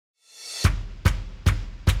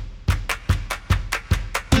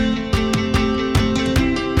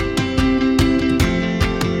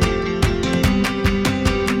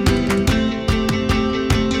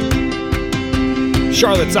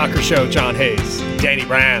Charlotte Soccer Show, John Hayes, Danny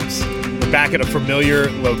Brams. We're back at a familiar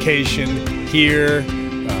location here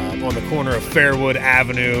on the corner of Fairwood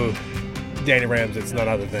Avenue. Danny Brams, it's none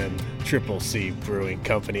other than Triple C Brewing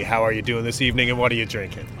Company. How are you doing this evening, and what are you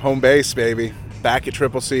drinking? Home base, baby. Back at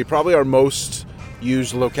Triple C. Probably our most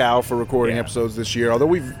used locale for recording episodes this year. Although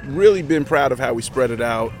we've really been proud of how we spread it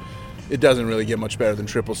out, it doesn't really get much better than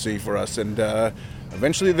Triple C for us. And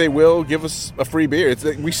eventually they will give us a free beer.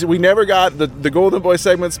 We never got the Golden Boy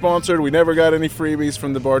segment sponsored. We never got any freebies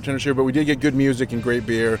from the bartenders here, but we did get good music and great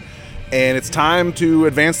beer. And it's time to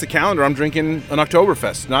advance the calendar. I'm drinking an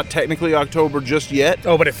Oktoberfest. Not technically October just yet.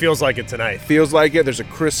 Oh, but it feels like it tonight. Feels like it. There's a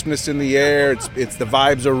crispness in the air. It's the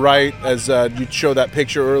vibes are right, as you showed that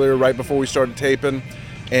picture earlier right before we started taping.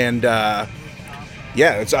 And I'm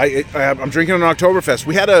drinking an Oktoberfest.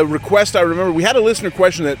 We had a request, I remember. We had a listener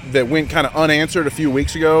question that went kind of unanswered a few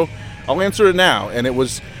weeks ago. I'll answer it now. And it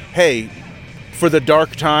was, hey, for the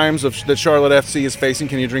dark times that Charlotte FC is facing,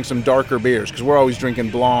 can you drink some darker beers? Because we're always drinking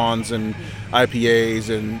blondes and IPAs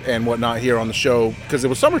and whatnot here on the show because it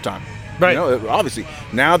was summertime. Right. You know, obviously.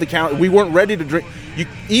 Now we weren't ready to drink.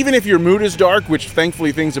 Even if your mood is dark, which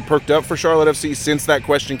thankfully things have perked up for Charlotte FC since that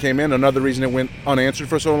question came in, another reason it went unanswered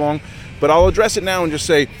for so long. But I'll address it now and just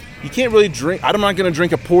say, you can't really drink. I'm not going to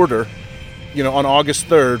drink a porter, on August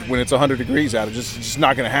 3rd when it's 100 degrees out. It's just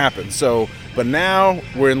not going to happen. So, but now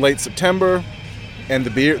we're in late September. And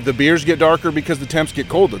the beers get darker because the temps get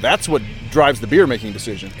colder. That's what drives the beer-making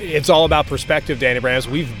decision. It's all about perspective, Danny Brams.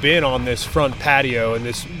 We've been on this front patio in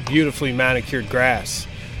this beautifully manicured grass.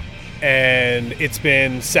 And it's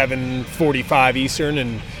been 7:45 Eastern,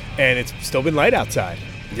 and it's still been light outside.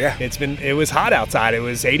 Yeah. It was hot outside. It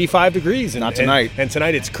was 85 degrees. Not tonight. And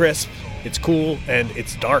tonight it's crisp, it's cool, and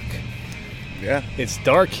it's dark. Yeah. It's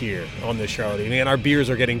dark here on this Charlotte evening, and our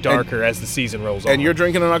beers are getting darker as the season rolls on. And you're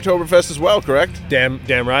drinking an Oktoberfest as well, correct? Damn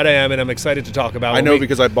right I am, and I'm excited to talk about it. I know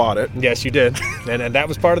because I bought it. Yes, you did. and that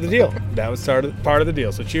was part of the deal. That was part of the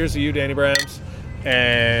deal. So cheers to you, Danny Brams.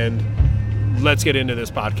 And let's get into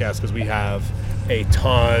this podcast because we have a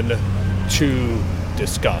ton to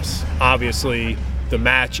discuss. Obviously, the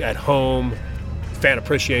match at home, fan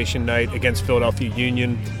appreciation night against Philadelphia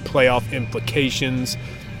Union, playoff implications,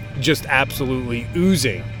 just absolutely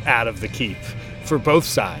oozing out of the keep for both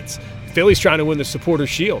sides. Philly's trying to win the Supporters'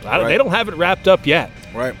 Shield. They don't have it wrapped up yet.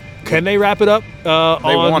 Right. Can they wrap it up they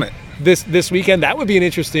want it. This weekend? That would be an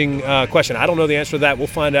interesting question. I don't know the answer to that. We'll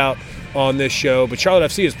find out on this show. But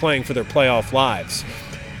Charlotte FC is playing for their playoff lives.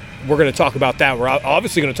 We're going to talk about that. We're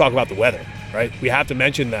obviously going to talk about the weather, right? We have to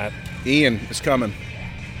mention that. Ian is coming.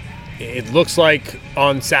 It looks like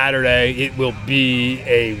on Saturday it will be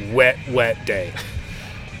a wet day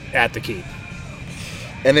at the Keep.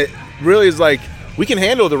 And it really is like, we can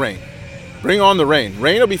handle the rain. Bring on the rain.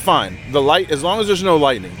 Rain will be fine. The light, as long as there's no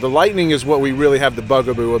lightning. The lightning is what we really have the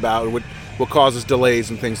bugaboo about, what causes delays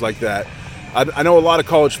and things like that. I know a lot of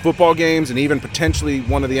college football games and even potentially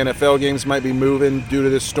one of the NFL games might be moving due to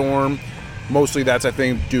this storm. Mostly that's, I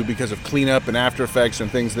think, due because of cleanup and after effects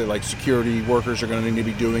and things that like security workers are going to need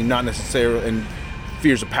to be doing, not necessarily, and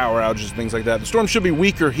fears of power outages and things like that. The storm should be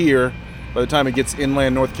weaker here by the time it gets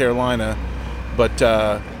inland North Carolina, but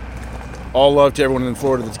all love to everyone in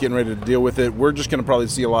Florida that's getting ready to deal with it. We're just going to probably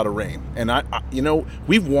see a lot of rain. And,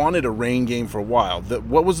 we've wanted a rain game for a while.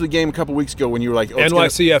 What was the game a couple weeks ago when you were like...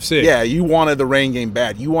 NYCFC. Yeah, you wanted the rain game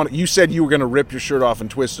bad. You said you were going to rip your shirt off and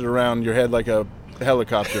twist it around your head like a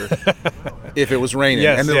helicopter if it was raining.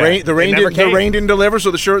 Yes, and the rain didn't deliver,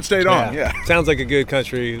 so the shirt stayed on. Yeah. Sounds like a good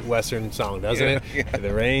country western song, doesn't it? Yeah.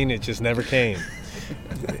 The rain, it just never came.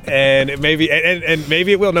 And maybe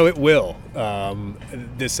it will. No, it will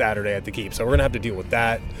this Saturday at the Keep. So we're gonna have to deal with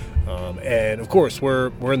that. And of course,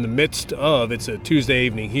 we're in the midst of, it's a Tuesday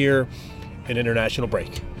evening here, an international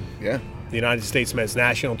break. Yeah. The United States men's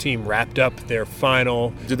national team wrapped up their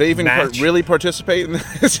final Do they even match. Really participate in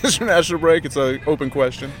this international break? It's an open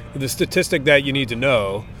question. The statistic that you need to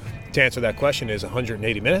know to answer that question is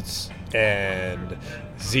 180 minutes and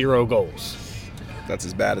 0 goals. That's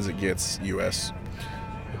as bad as it gets, U.S.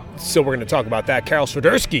 So we're going to talk about that. Karol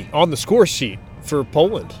Swiderski on the score sheet for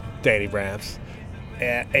Poland, Danny Brams.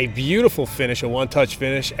 A beautiful finish, a one-touch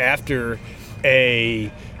finish after a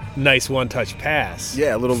nice one-touch pass.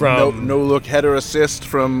 Yeah, a little no-look header assist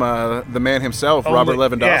from the man himself, Robert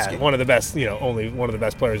Lewandowski. Yeah, one of the best, only one of the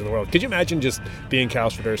best players in the world. Could you imagine just being Karol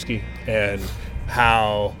Swiderski and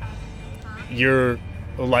how your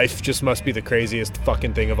life just must be the craziest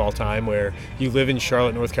fucking thing of all time, where you live in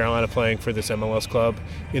Charlotte, North Carolina, playing for this MLS club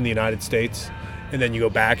in the United States, and then you go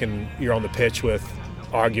back and you're on the pitch with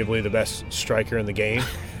arguably the best striker in the game,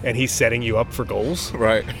 and he's setting you up for goals.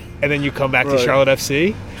 Right. and then you come back to Charlotte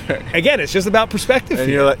FC. Again, it's just about perspective.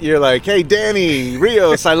 And you're like, hey, Danny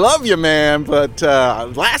Rios, I love you, man, but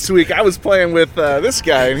last week I was playing with this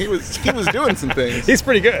guy, and he was doing some things. He's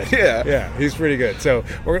pretty good. Yeah, he's pretty good. So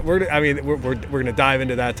we're gonna dive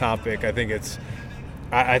into that topic. I think it's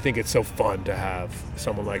so fun to have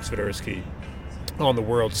someone like Swiderski on the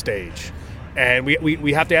world stage, and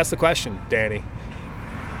we have to ask the question, Danny.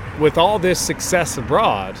 With all this success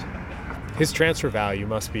abroad, his transfer value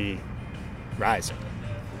must be rising.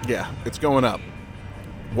 Yeah, it's going up.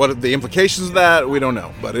 What the implications of that, we don't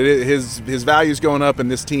know. But his value's going up,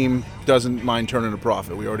 and this team doesn't mind turning a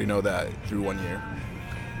profit. We already know that through 1 year.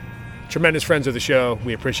 Tremendous friends of the show.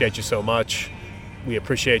 We appreciate you so much. We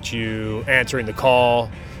appreciate you answering the call,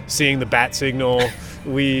 seeing the bat signal.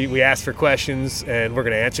 We asked for questions, and we're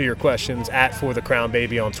going to answer your questions at For the Crown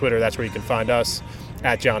Baby on Twitter. That's where you can find us.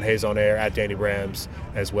 At John Hayes on Air, at Danny Brams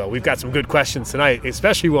as well. We've got some good questions tonight,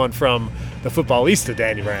 especially one from the Footballista,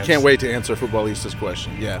 Danny Brams. Can't wait to answer Footballista's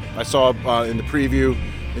question. Yeah, I saw in the preview,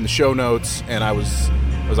 in the show notes, and I was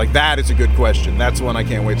like, that is a good question. That's one I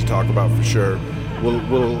can't wait to talk about for sure.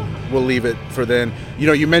 We'll leave it for then.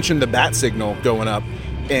 You mentioned the bat signal going up,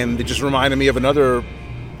 and it just reminded me of another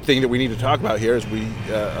thing that we need to talk about here. Is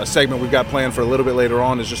a segment we've got planned for a little bit later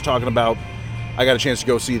on is just talking about. I got a chance to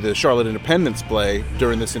go see the Charlotte Independents play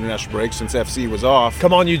during this international break since FC was off.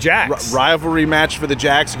 Come on, you Jacks. Rivalry match for the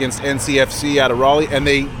Jacks against NCFC out of Raleigh, and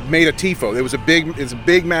they made a TIFO. It's a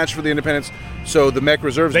big match for the Independents, so the Mech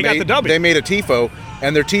Reserves got the W. They made a TIFO,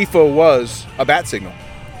 and their TIFO was a bat signal.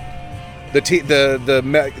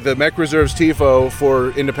 The Mech Reserves TIFO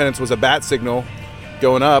for Independents was a bat signal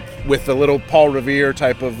going up with the little Paul Revere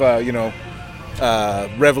type of,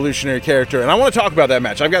 revolutionary character. And I want to talk about that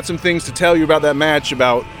match. I've got some things to tell you about that match,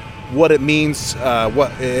 about what it means. What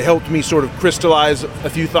it helped me sort of crystallize a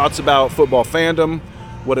few thoughts about football fandom,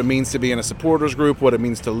 what it means to be in a supporters group, what it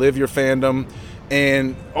means to live your fandom,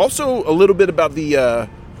 and also a little bit about the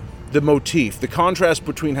motif, the contrast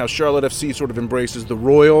between how Charlotte FC sort of embraces the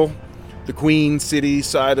royal, the Queen City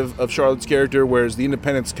side of Charlotte's character, whereas the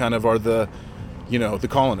Independents kind of are the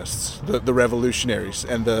colonists, the revolutionaries,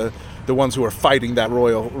 and the ones who are fighting that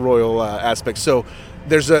royal aspect. So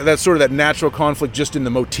there's that's sort of that natural conflict just in the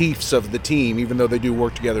motifs of the team, even though they do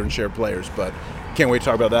work together and share players. But can't wait to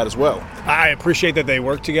talk about that as well. I appreciate that they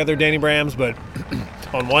work together, Danny Brams, but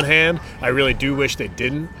on one hand, I really do wish they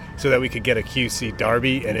didn't, so that we could get a QC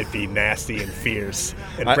derby and it'd be nasty and fierce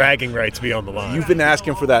and bragging rights be on the line. You've been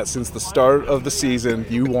asking for that since the start of the season.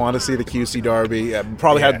 You want to see the QC derby.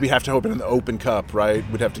 We have to hope in the Open Cup, right?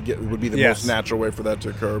 It would be the most natural way for that to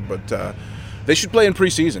occur. But they should play in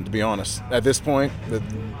preseason, to be honest. At this point,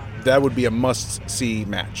 that would be a must-see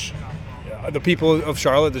match. The people of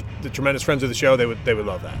Charlotte, the tremendous friends of the show, they would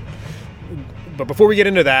love that. But before we get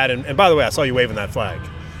into that, and by the way, I saw you waving that flag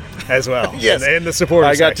as well. Yes. In the supporter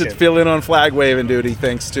section. I got to fill in on flag waving duty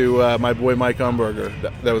thanks to my boy Mike Umberger.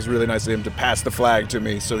 That was really nice of him to pass the flag to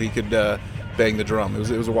me so he could bang the drum.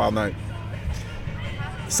 It was a wild night.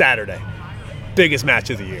 Saturday, biggest match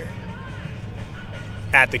of the year.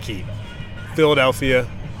 At the Keep. Philadelphia.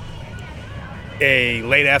 A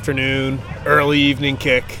late afternoon, early evening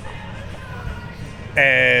kick.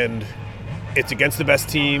 And it's against the best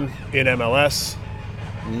team in MLS.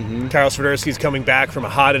 Mm-hmm. Karol Swiderski's coming back from a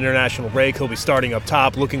hot international break. He'll be starting up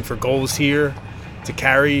top, looking for goals here to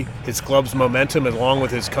carry his club's momentum along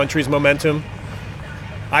with his country's momentum.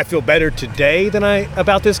 I feel better today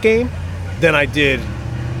about this game than I did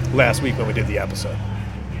last week when we did the episode.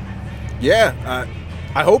 Yeah,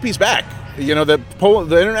 I hope he's back. The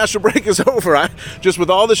international break is over. Just with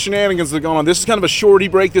all the shenanigans that are going on, this is kind of a shorty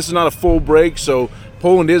break. This is not a full break, so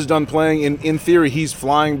Poland is done playing. In theory, he's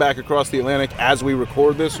flying back across the Atlantic as we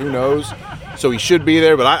record this. Who knows? So he should be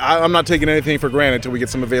there, but I'm not taking anything for granted until we get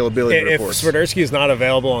some availability reports. If Swiderski is not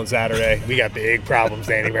available on Saturday, we got big problems,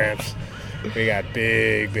 Danny Brams. We got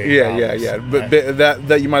big problems. Yeah. But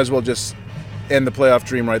that you might as well just end the playoff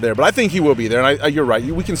dream right there. But I think he will be there, and you're right.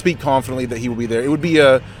 We can speak confidently that he will be there. It would be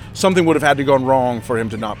something would have had to go wrong for him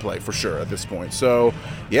to not play, for sure, at this point. So,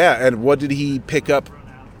 yeah, and what did he pick up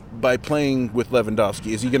by playing with Lewandowski?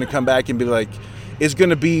 Is he going to come back and be like, is going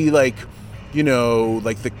to be like,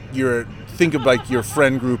 think of like your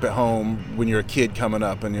friend group at home when you're a kid coming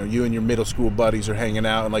up, and you and your middle school buddies are hanging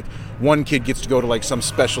out, and like one kid gets to go to like some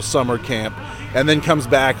special summer camp and then comes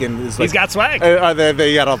back and is like, he's got swag.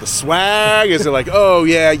 They got all the swag. Is it like, oh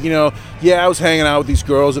yeah, I was hanging out with these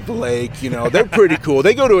girls at the lake, they're pretty cool.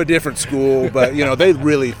 They go to a different school, but they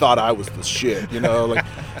really thought I was the shit, like,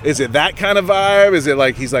 is it that kind of vibe? Is it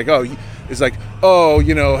like he's like, oh, it's like, oh,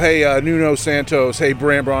 hey, Nuno Santos, hey,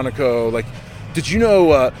 Bram Bronico, like, Did you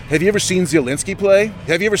know, have you ever seen Zielinski play?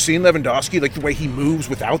 Have you ever seen Lewandowski, like the way he moves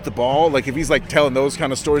without the ball? Like if he's like telling those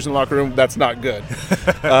kind of stories in the locker room, that's not good.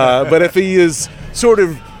 But if he is sort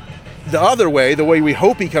of the other way, the way we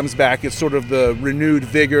hope he comes back, is sort of the renewed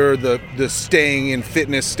vigor, the staying in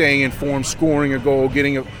fitness, staying in form, scoring a goal,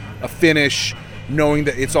 getting a finish, knowing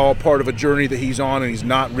that it's all part of a journey that he's on and he's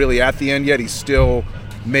not really at the end yet. He's still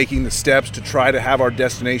making the steps to try to have our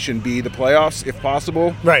destination be the playoffs, if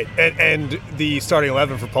possible. Right, and the starting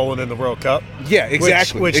 11 for Poland in the World Cup. Yeah,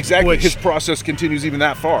 exactly. Which His process continues even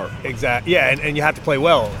that far. Exactly. Yeah, and you have to play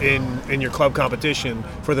well in your club competition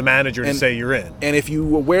for the manager to say you're in. And if you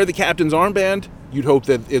wear the captain's armband, you'd hope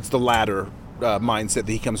that it's the latter mindset that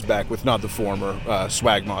he comes back with, not the former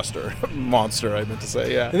swag monster. I meant to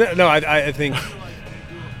say, yeah. No, I think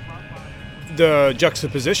the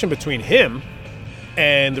juxtaposition between him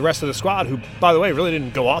and the rest of the squad, who, by the way, really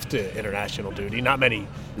didn't go off to international duty. Not many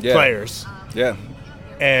players. Yeah.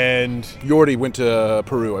 And Yordi went to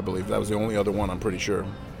Peru, I believe. That was the only other one, I'm pretty sure.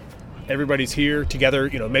 Everybody's here together,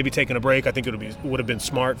 maybe taking a break. I think it would have been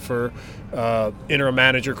smart for interim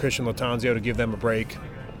manager Christian Latanzio to give them a break.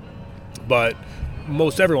 But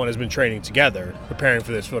most everyone has been training together, preparing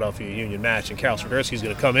for this Philadelphia Union match, and Karol Swiderski is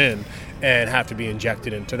going to come in and have to be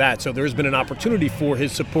injected into that. So there's been an opportunity for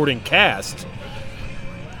his supporting cast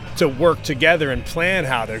to work together and plan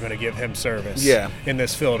how they're going to give him service in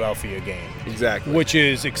this Philadelphia game. Exactly. Which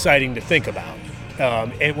is exciting to think about.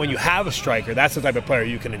 And when you have a striker, that's the type of player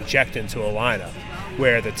you can inject into a lineup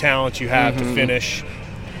where the talent you have to finish,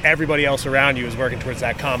 everybody else around you is working towards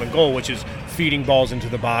that common goal, which is feeding balls into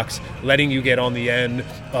the box, letting you get on the end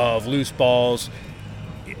of loose balls,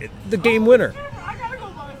 the game winner.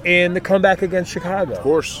 And the comeback against Chicago. Of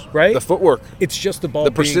course. Right? The footwork. It's just the ball.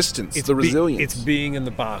 The persistence. The resilience. It's being in the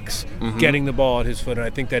box, getting the ball at his foot. And I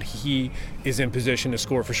think that he is in position to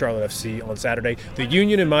score for Charlotte FC on Saturday. The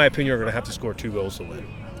Union, in my opinion, are going to have to score 2 goals to win.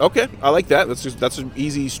 Okay. I like that. That's an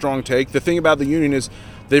easy, strong take. The thing about the Union is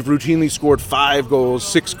they've routinely scored 5 goals,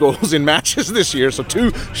 6 goals in matches this year. So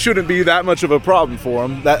 2 shouldn't be that much of a problem for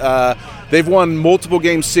them. They've won multiple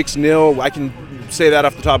games 6-0. I can say that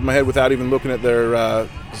off the top of my head without even looking at their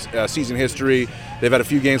season history. They've had a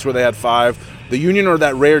few games where they had 5. The Union are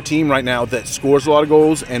that rare team right now that scores a lot of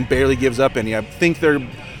goals and barely gives up any. I think they're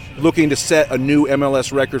looking to set a new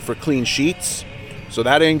MLS record for clean sheets. So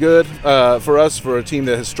that ain't good for us, for a team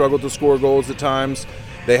that has struggled to score goals at times.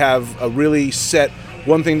 They have a really set –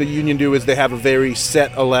 one thing the Union do is they have a very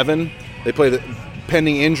set 11. They play the –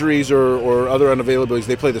 pending injuries or other unavailabilities,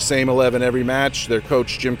 they play the same 11 every match. Their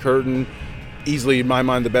coach, Jim Curtin, easily, in my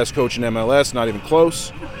mind, the best coach in MLS, not even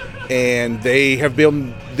close. And they have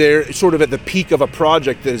been – they're sort of at the peak of a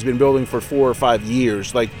project that has been building for 4 or 5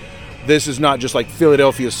 years. Like, this is not just like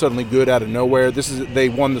Philadelphia is suddenly good out of nowhere. They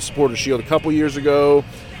won the Supporters' Shield a couple years ago.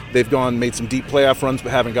 They've made some deep playoff runs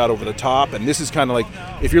but haven't got over the top. And this is kind of like,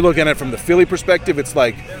 if you're looking at it from the Philly perspective, it's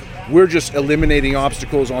like we're just eliminating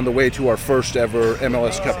obstacles on the way to our first ever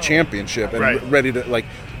MLS Cup championship and ready to like.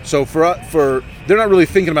 So for they're not really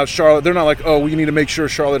thinking about Charlotte. They're not like, oh, we need to make sure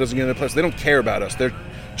Charlotte doesn't get in the playoffs. They don't care about us. They're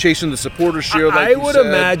chasing the Supporters' Shield. I would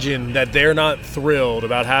imagine that they're not thrilled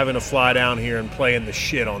about having to fly down here and play in the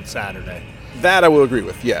shit on Saturday. That I will agree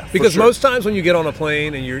with, yeah. Because most times when you get on a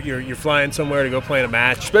plane and you're flying somewhere to go play in a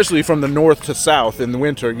match, especially from the north to south in the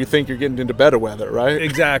winter, you think you're getting into better weather, right?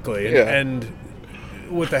 Exactly. And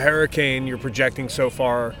with the hurricane, you're projecting so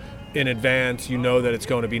far in advance, you know that it's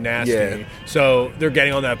going to be nasty. Yeah. So they're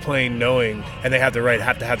getting on that plane knowing, and they have to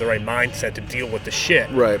have the right mindset to deal with the shit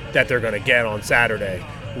that they're going to get on Saturday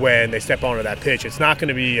when they step onto that pitch. It's not going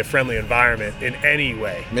to be a friendly environment in any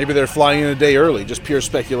way. Maybe they're flying in a day early, just pure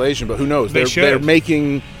speculation, but who knows? They're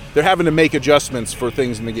having to make adjustments for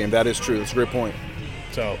things in the game. That is true. That's a great point.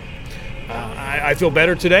 So I feel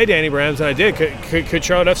better today, Danny Brams, than I did. Could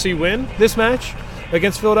Charlotte FC win this match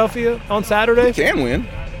against Philadelphia on Saturday? They can win.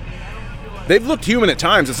 They've looked human at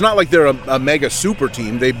times. It's not like they're a mega super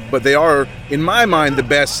team, but they are, in my mind, the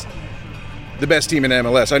best team in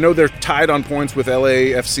MLS. I know they're tied on points with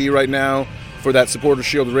LAFC right now for that Supporters'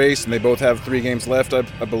 Shield race, and they both have 3 games left, I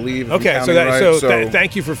believe. Okay,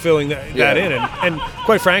 thank you for filling that in. And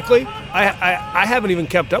quite frankly, I haven't even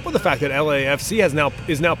kept up with the fact that LAFC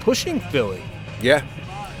is now pushing Philly. Yeah.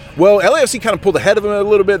 Well, LAFC kind of pulled ahead of them a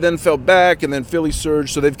little bit, then fell back, and then Philly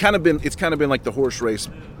surged. So it's kind of been like the horse race.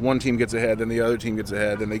 One team gets ahead, then the other team gets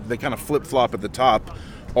ahead, and they kind of flip-flop at the top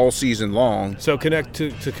all season long. So connect to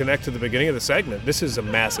the beginning of the segment, this is a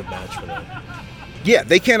massive match for them. Yeah,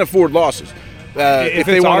 they can't afford losses. If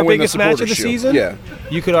they it's want our to win biggest the match of the Supporters' Shield. season, yeah,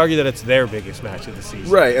 you could argue that it's their biggest match of the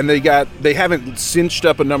season. Right, and they haven't cinched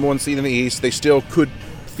up a number 1 seed in the East. They still could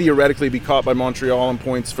theoretically be caught by Montreal in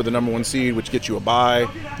points for the number 1 seed, which gets you a bye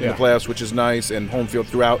in the playoffs, which is nice, and home field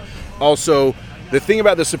throughout. Also, the thing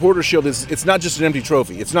about the Supporters Shield is it's not just an empty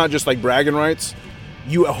trophy. It's not just like bragging rights.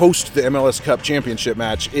 You host the MLS Cup championship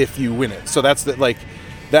match if you win it. So that's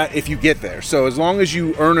that if you get there. So as long as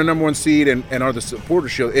you earn a number 1 seed and are the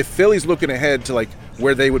Supporters Shield, if Philly's looking ahead to like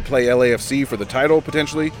where they would play LAFC for the title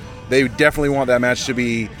potentially, they definitely want that match to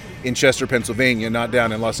be in Chester, Pennsylvania, not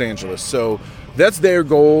down in Los Angeles. So that's their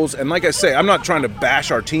goals. And like I say, I'm not trying to bash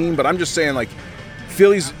our team, but I'm just saying like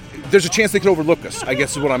Philly's, there's a chance they could overlook us, I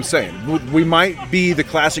guess is what I'm saying. We might be the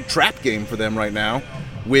classic trap game for them right now,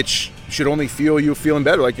 which should only feel you feeling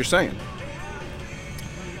better, like you're saying.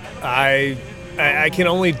 I can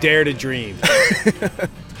only dare to dream.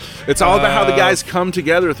 It's all about how the guys come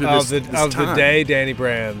together through this time. The day, Danny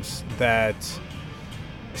Brams, that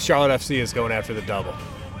Charlotte FC is going after the double.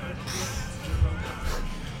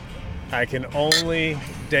 I can only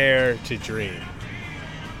dare to dream.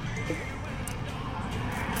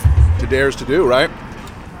 To dare's to do, right?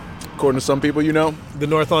 According to some people, The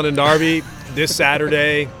North London Derby this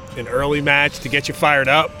Saturday, an early match to get you fired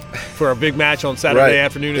up for a big match on Saturday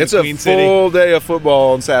afternoon in Queen City. It's a full day of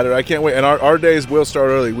football on Saturday. I can't wait. And our days will start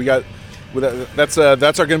early. That's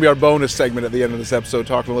going to be our bonus segment at the end of this episode,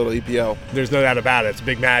 talking a little EPL. There's no doubt about it. It's a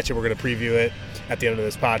big match, and we're going to preview it at the end of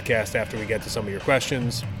this podcast after we get to some of your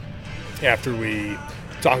questions, after we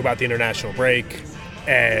talk about the international break.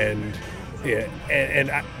 And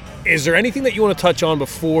is there anything that you want to touch on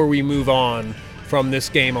before we move on from this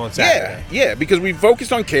game on Saturday? Yeah, because we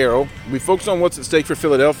focused on Carroll. We focused on what's at stake for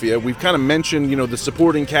Philadelphia. We've kind of mentioned, the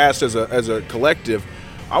supporting cast as a collective.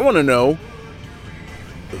 I want to know,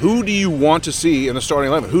 who do you want to see in the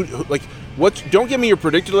starting 11? Don't give me your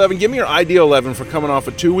predicted 11. Give me your ideal 11 for coming off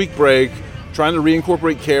a 2-week break, trying to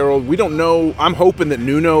reincorporate Carroll. We don't know. I'm hoping that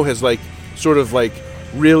Nuno has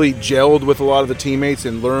really gelled with a lot of the teammates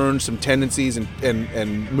and learned some tendencies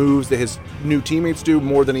and moves that his new teammates do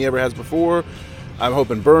more than he ever has before. I'm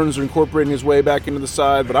hoping Burns are incorporating his way back into the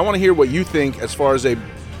side, but I want to hear what you think as far as a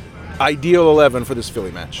ideal 11 for this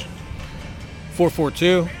Philly match.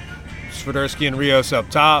 4-4-2, Swiderski and Rios up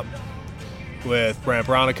top, with Brant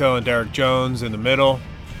Bronico and Derek Jones in the middle,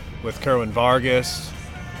 with Kerwin Vargas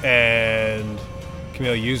and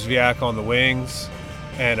Kamil Jóźwiak on the wings,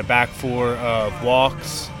 and a back four of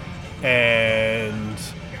Walks and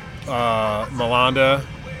Malanda,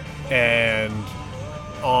 and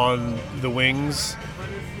on the wings,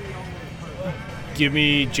 give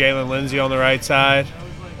me Jalen Lindsay on the right side,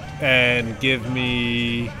 and give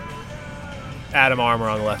me Adam Armour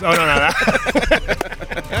on the left. Oh,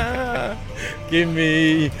 no. Give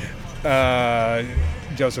me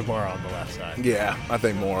Joseph Mora on the left side. Yeah, I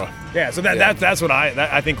think Mora. Yeah, so that's what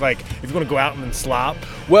I think. Like, if you want to go out and then slop,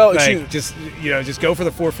 well, just go for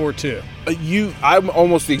the 4-4-2. I'm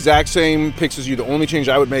almost the exact same picks as you. The only change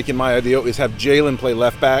I would make in my ideal is have Jalen play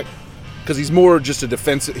left back, because he's more just a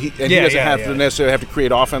defensive. He doesn't have to necessarily have to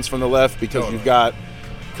create offense from the left, because you've got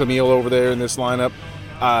Camille over there in this lineup.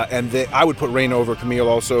 And I would put Rain over Camille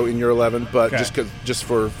also in your 11, but just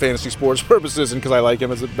for fantasy sports purposes, and because I like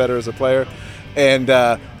him better as a player. And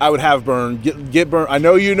I would have Byrne. Get Byrne. I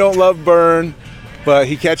know you don't love Byrne, but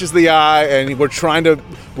he catches the eye, and we're trying to.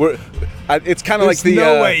 It's kind of like the.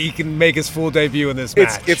 There's no way he can make his full debut in this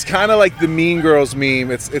match. It's kind of like the Mean Girls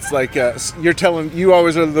meme. It's like you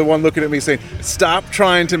always are the one looking at me saying, "Stop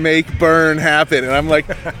trying to make Byrne happen," and I'm like,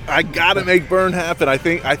 I gotta make Byrne happen. I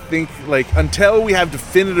think like until we have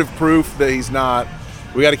definitive proof that he's not,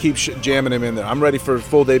 we got to keep jamming him in there. I'm ready for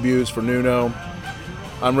full debuts for Nuno.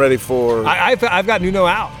 I'm ready for. I've got Nuno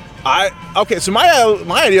out. So my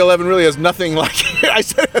ideal 11 really has nothing like I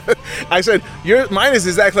said mine is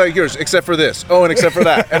exactly like yours except for this. Oh, and except for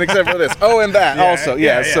that, and except for this. Oh, and that also.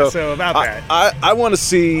 Yeah. So about that, I want to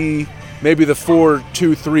see maybe the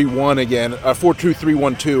 4-2-3-1 again,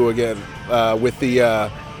 4-2-3-1-2 again, with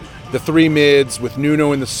the three mids with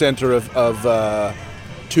Nuno in the center of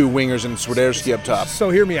two wingers and Swiderski up top.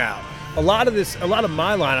 So hear me out. A lot of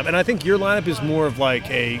my lineup, and I think your lineup is more of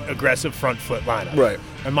like a aggressive front foot lineup. Right.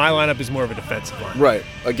 And my lineup is more of a defensive lineup. Right.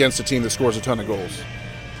 Against a team that scores a ton of goals.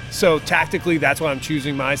 So tactically, that's why I'm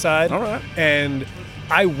choosing my side. All right. And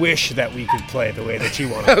I wish that we could play the way that you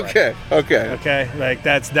want to play. Okay. Like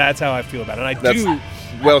that's how I feel about it. And I do.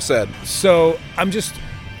 Well said. So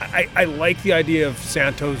I like the idea of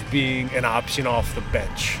Santos being an option off the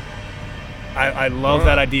bench. I love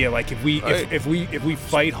that idea. Like if we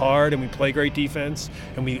fight hard and we play great defense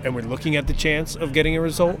and we're looking at the chance of getting a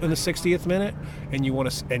result in the 60th minute, and you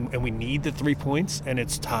want to and we need the 3 points and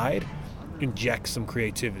it's tied, inject some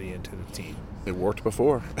creativity into the team. It worked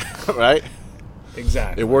before, right?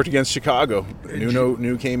 Exactly. It worked against Chicago.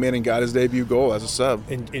 Nuno came in and got his debut goal as a sub.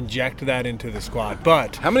 Inject that into the squad.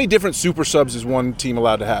 But how many different super subs is one team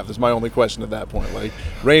allowed to have? That's my only question at that point. Like,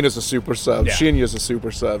 Reyna's a super sub, Shinya's a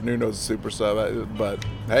super sub, Nuno's a super sub. But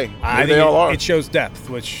hey, they all are. It shows depth,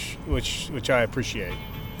 which I appreciate.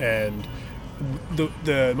 And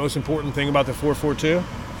the most important thing about the 4-4-2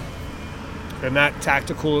 and that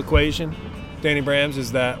tactical equation, Danny Brams,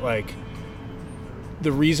 is that like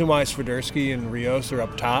the reason why Swiderski and Rios are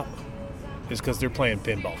up top is because they're playing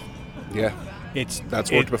pinball. Yeah,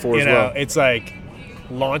 that's worked before as well. It's like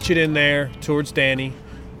launch it in there towards Danny,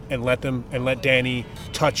 and let Danny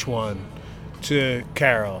touch one to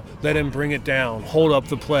Carroll. Let him bring it down, hold up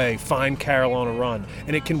the play, find Carroll on a run,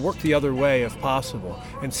 and it can work the other way if possible.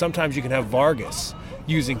 And sometimes you can have Vargas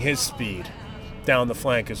using his speed down the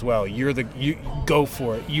flank as well. You go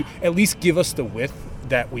for it. You at least give us the width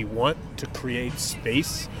that we want to create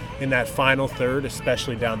space in that final third,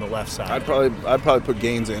 especially down the left side. I'd probably put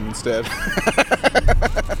Gaines in instead.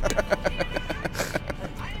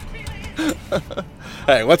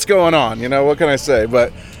 Hey, what's going on? What can I say?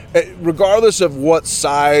 But regardless of what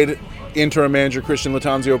side interim manager Christian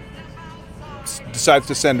Latanzio decides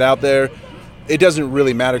to send out there, it doesn't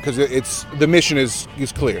really matter because the mission is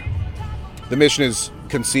clear. The mission is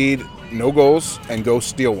concede no goals and go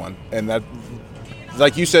steal one, and that.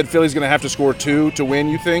 Like you said, Philly's going to have to score 2 to win,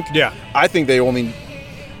 you think? Yeah. I think they will need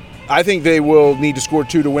to score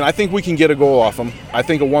 2 to win. I think we can get a goal off them. I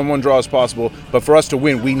think a 1-1 draw is possible. But for us to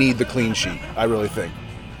win, we need the clean sheet, I really think.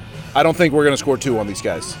 I don't think we're going to score 2 on these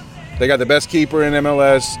guys. They got the best keeper in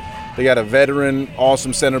MLS. They got a veteran,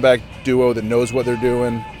 awesome center back duo that knows what they're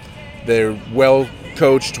doing. They're well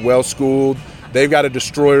coached, well schooled. They've got a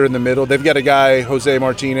destroyer in the middle. They've got a guy, Jose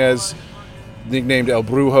Martinez, nicknamed El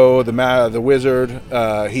Brujo, the Wizard.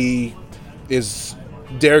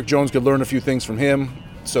 Derek Jones could learn a few things from him.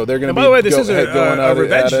 So they're going to be. By the way, this is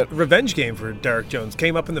a revenge game for Derek Jones.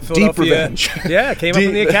 Came up in the Philadelphia. Deep revenge. Yeah, came up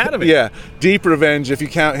in the academy. Yeah, deep revenge. If you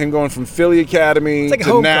count him going from Philly Academy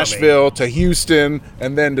to Nashville to Houston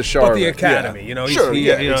and then to Charlotte. But the academy, exactly.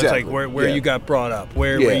 It's like where you got brought up,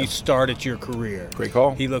 where you started your career. Great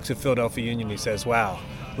call. He looks at Philadelphia Union. He says, "Wow,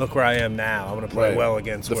 look where I am now. I'm going to play well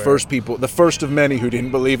against the first of many who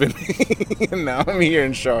didn't believe in me. And now I'm here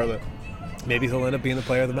in Charlotte. Maybe he'll end up being the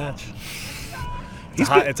player of the match."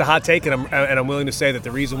 It's a hot take, and I'm willing to say that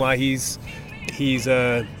the reason why he's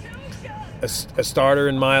a starter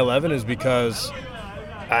in my 11 is because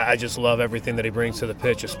I just love everything that he brings to the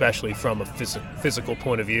pitch, especially from a physical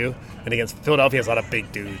point of view. And against Philadelphia has a lot of big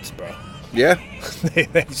dudes, bro. Yeah, they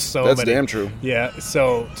have so that's many. Damn true. Yeah,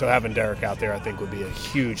 so having Derek out there, I think, would be a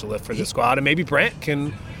huge lift for the squad, and maybe Brandt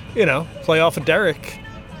can, play off of Derek,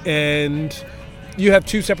 and you have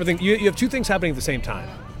two separate things. You have two things happening at the same time.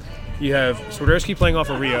 You have Swiderski playing off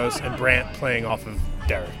of Rios and Brandt playing off of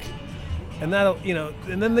Derek. And that'll,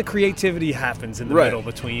 and then the creativity happens in the middle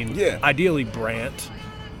between ideally Brandt,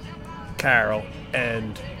 Carroll,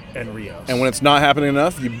 and Rios. And when it's not happening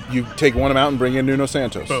enough, you take one of them out and bring in Nuno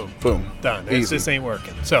Santos. Boom. Done. This ain't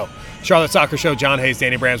working. So, Charlotte Soccer Show, John Hayes,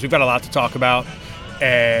 Danny Brams. We've got a lot to talk about,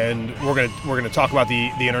 and we're gonna talk about the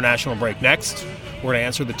international break next. We're gonna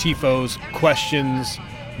answer the TIFO's questions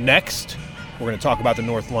next. We're going to talk about the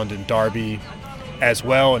North London Derby as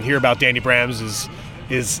well, and hear about Danny Brams'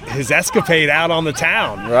 his escapade out on the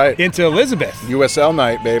town, right into Elizabeth. USL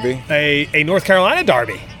night, baby. A North Carolina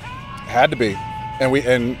Derby. Had to be,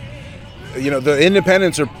 and the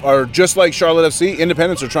Independents are just like Charlotte FC.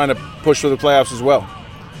 Independents are trying to push for the playoffs as well,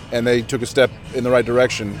 and they took a step in the right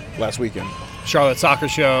direction last weekend. Charlotte Soccer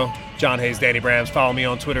Show, John Hayes, Danny Brams. Follow me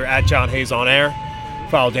on Twitter at John Hayes on Air.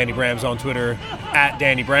 Follow Danny Brams on Twitter at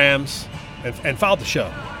Danny Brams. And follow the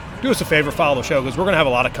show. Do us a favor, follow the show, because we're going to have a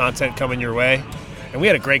lot of content coming your way. And we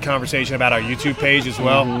had a great conversation about our YouTube page as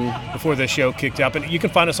well before this show kicked up. And you can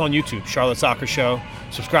find us on YouTube, Charlotte Soccer Show.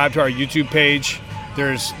 Subscribe to our YouTube page.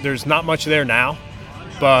 There's not much there now,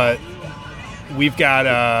 but we've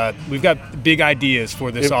got big ideas for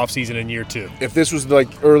this offseason in year 2. If this was like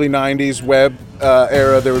early 90s web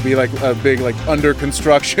era, there would be like a big under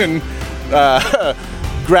construction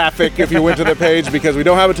graphic if you went to the page, because we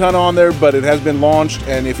don't have a ton on there, but it has been launched,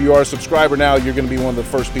 and if you are a subscriber now, you're going to be one of the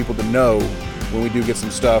first people to know when we do get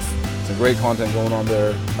some stuff. Some great content going on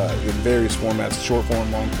there in various formats, short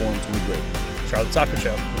form, long form. It's going to be great. Charlotte Soccer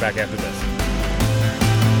Show. We're back after this.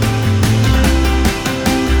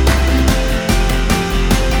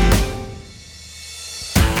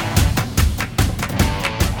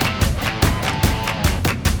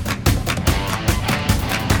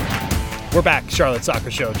 We're back, Charlotte Soccer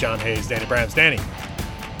Show, John Hayes, Danny Brams. Danny,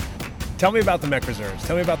 tell me about the Mech Reserves.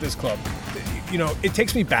 Tell me about this club. it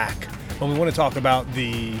takes me back when we want to talk about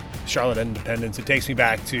the Charlotte Independence. It takes me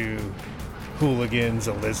back to Hooligans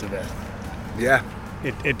Elizabeth. Yeah.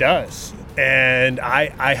 It does. And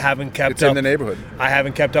I haven't kept it's up. in the neighborhood. I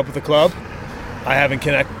haven't kept up with the club. I haven't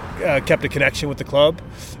kept a connection with the club,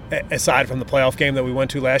 aside from the playoff game that we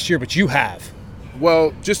went to last year, but you have.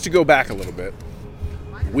 Well, just to go back a little bit,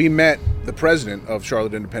 we met the president of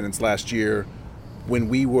Charlotte Independence last year when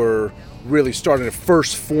we were really starting to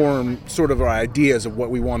first form sort of our ideas of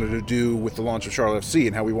what we wanted to do with the launch of Charlotte FC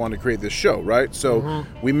and how we wanted to create this show, right? So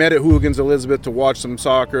we met at Hooligans Elizabeth to watch some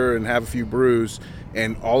soccer and have a few brews,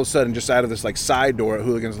 and all of a sudden, just out of this like side door at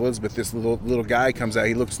Hooligans Elizabeth, this little guy comes out.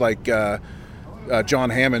 He looks like John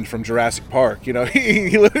Hammond from Jurassic Park. He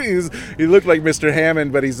looked like Mr.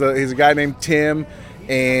 Hammond, but he's a guy named Tim,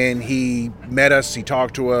 and he met us. He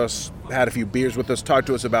talked to us, had a few beers with us, talked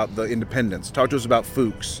to us about the Independence, talked to us about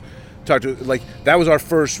Fuchs. That was our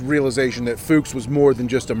first realization that Fuchs was more than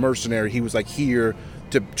just a mercenary. He was here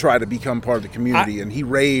to try to become part of the community, and he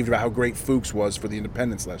raved about how great Fuchs was for the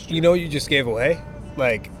Independence last year. You just gave away?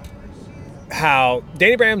 How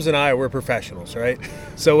Danny Brams and I were professionals, right?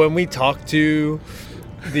 So when we talk to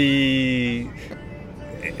an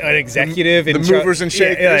executive, the movers and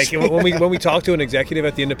shakers, when we talk to an executive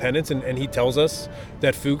at the Independence, and he tells us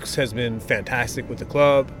that Fuchs has been fantastic with the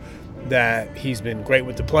club, that he's been great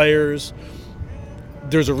with the players,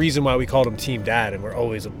 there's a reason why we called him Team Dad, and we're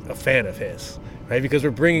always a fan of his, right? Because we're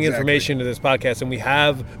bringing information to this podcast, and we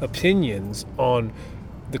have opinions on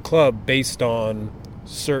the club based on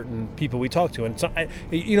certain people we talk to. And so,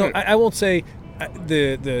 I won't say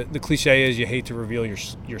the cliche is you hate to reveal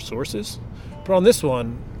your sources, but on this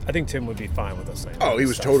one, I think Tim would be fine with us saying. Oh, he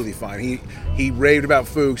was totally fine. He raved about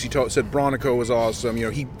Fuchs. He said Bronico was awesome.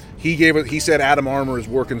 He said Adam Armour is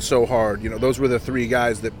working so hard. Those were the three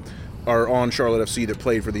guys that are on Charlotte FC that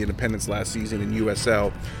played for the Independence last season in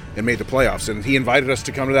USL and made the playoffs. And he invited us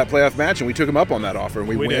to come to that playoff match, and we took him up on that offer. And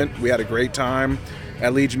we went. We had a great time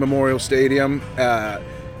at Legion Memorial Stadium.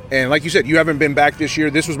 And like you said, you haven't been back this year.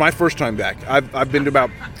 This was my first time back. I've been to about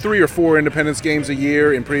 3 or 4 Independence games a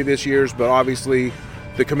year in previous years, but obviously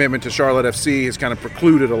the commitment to Charlotte FC has kind of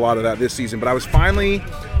precluded a lot of that this season. But I was finally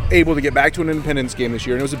able to get back to an Independence game this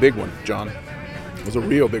year, and it was a big one, John. It was a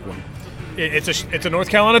real big one. It's a North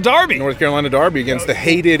Carolina derby. North Carolina derby against the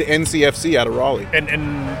hated NCFC out of Raleigh.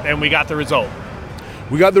 And we got the result.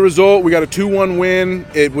 We got the result. We got a 2-1 win.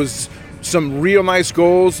 It was some real nice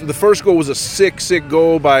goals. The first goal was a sick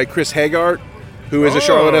goal by Chris Haggart, who is a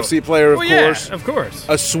Charlotte FC player, of course. Yeah, of course.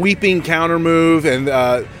 A sweeping counter move, and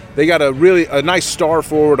they got a nice star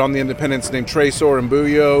forward on the Independence named Tresor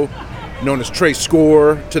Mbuyo, known as Trey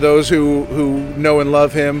Score to those who know and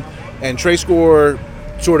love him. And Trey Score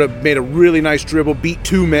sort of made a really nice dribble, beat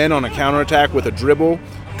 2 men on a counterattack with a dribble,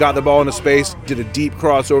 got the ball into space, did a deep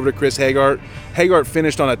cross over to Chris Haggart. Haggart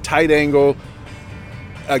finished on a tight angle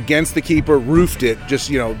against the keeper, roofed it,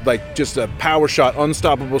 just a power shot,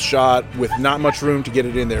 unstoppable shot with not much room to get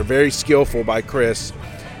it in there. Very skillful by Chris.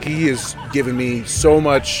 He has given me so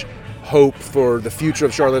much hope for the future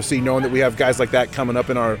of Charlotte FC, knowing that we have guys like that coming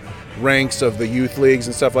up in our ranks of the youth leagues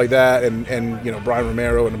and stuff like that, and Brian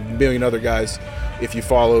Romero and a million other guys if you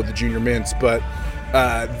follow the junior mints. But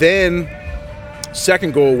then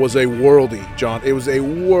second goal was a worldie, John. It was a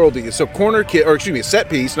worldie. So a set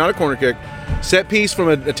piece, not a corner kick. Set piece from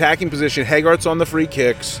an attacking position. Haggart's on the free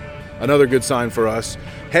kicks. Another good sign for us.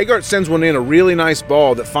 Haggart sends one in, a really nice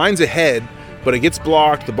ball that finds a head, but it gets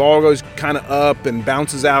blocked. The ball goes kind of up and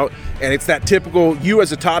bounces out. And it's that typical, you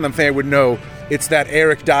as a Tottenham fan would know, it's that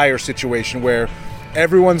Eric Dyer situation where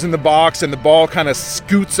everyone's in the box and the ball kind of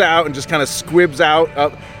scoots out and just kind of squibs out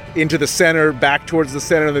up into the center, back towards the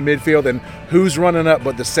center of the midfield. And who's running up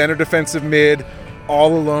but the center defensive mid,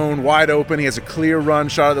 all alone, wide open. He has a clear run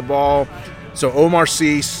shot at the ball. So Omar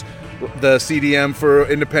Cease, the CDM for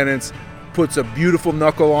Independence, puts a beautiful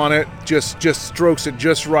knuckle on it, just strokes it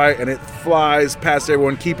just right, and it flies past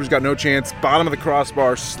everyone. Keeper's got no chance. Bottom of the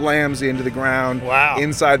crossbar, slams into the ground. Wow.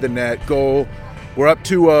 Inside the net. Goal. We're up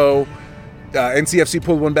 2-0. NCFC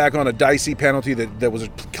pulled one back on a dicey penalty that was a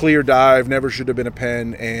clear dive, never should have been a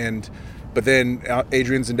pen. But then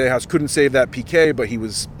Adrian Zendejas couldn't save that PK, but he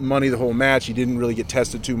was money the whole match. He didn't really get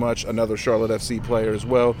tested too much. Another Charlotte FC player as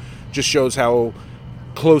well. Just shows how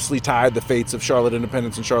closely tied the fates of Charlotte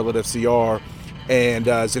Independence and Charlotte FC are. And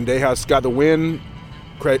Zendejas got the win.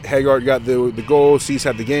 Haggart got the goal. Cease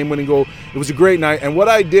had the game-winning goal. It was a great night. And what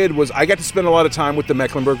I did was I got to spend a lot of time with the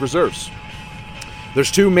Mecklenburg Reserves. There's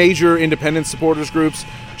 2 major independent supporters groups.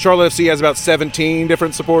 Charlotte FC has about 17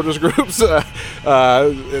 different supporters groups. The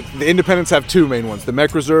Independents have 2 main ones, the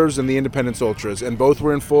Mech Reserves and the Independence Ultras, and both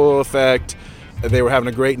were in full effect. They were having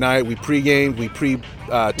a great night. We pre-gamed, we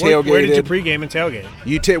tailgated. Where did you pre-game and tailgate?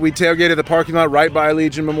 We tailgated the parking lot right by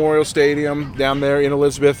Legion Memorial Stadium down there in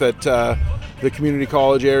Elizabeth at the community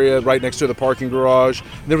college area, right next to the parking garage.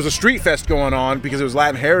 And there was a street fest going on because it was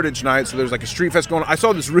Latin Heritage Night, so there was like a street fest going on. I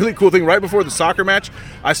saw this really cool thing right before the soccer match.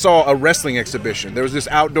 I saw a wrestling exhibition. There was this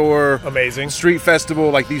outdoor amazing street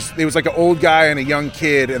festival. Like it was like an old guy and a young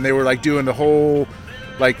kid, and they were like doing the whole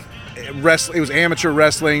like wrestling. It was amateur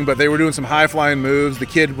wrestling, but they were doing some high flying moves. The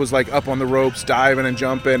kid was like up on the ropes, diving and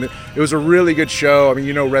jumping. It was a really good show. I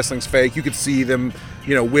mean, wrestling's fake. You could see them,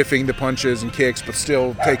 whiffing the punches and kicks, but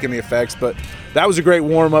still taking the effects. But that was a great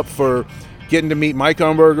warm up for getting to meet Mike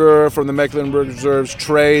Umberger from the Mecklenburg Reserves,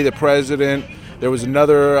 Trey, the president. There was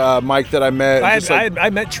another Mike that I met. I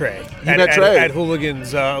met Trey. Met Trey at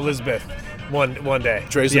Hooligans Elizabeth one day.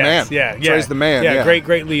 Trey's the man. Yeah. Trey's the man. Yeah,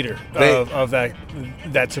 great leader of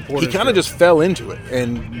that supporters. He kind of just fell into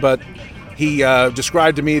it, but he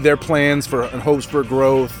described to me their plans and hopes for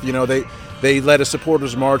growth. They led a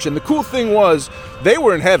supporters march, and the cool thing was they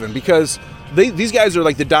were in heaven because these guys are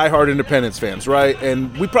like the diehard Independence fans, right?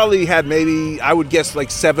 And we probably had maybe, I would guess, like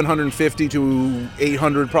 750 to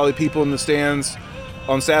 800 probably people in the stands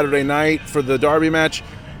on Saturday night for the Derby match.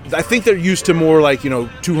 I think they're used to more like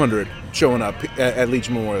 200 showing up at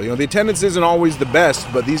Legion Memorial. The attendance isn't always the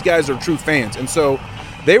best, but these guys are true fans, and so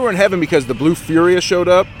they were in heaven because the Blue Furia showed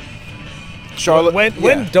up. Charlotte.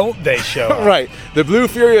 When don't they show up? Right. The Blue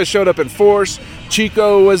Furia showed up in force.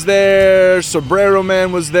 Chico was there. Sombrero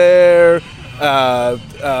Man was there.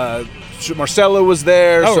 Marcelo was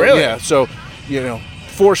there. Oh, really? Yeah. So,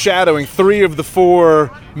 foreshadowing 3 of the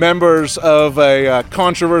 4 members of a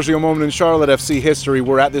controversial moment in Charlotte FC history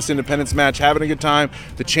were at this Independence match, having a good time.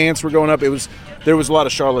 The chants were going up. There was a lot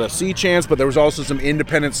of Charlotte FC chants, but there was also some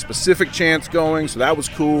Independence-specific chants going, so that was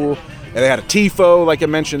cool. And they had a TIFO, like I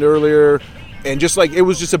mentioned earlier. And just like it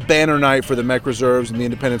was just a banner night for the Mech Reserves and the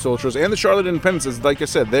Independence Ultras and the Charlotte Independences. Like I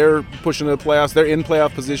said, they're pushing to the playoffs. They're in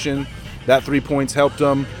playoff position. That 3 points helped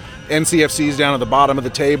them. NCFC's down at the bottom of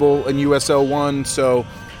the table in USL 1. So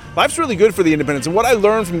life's really good for the Independents. And what I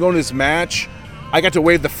learned from going to this match, I got to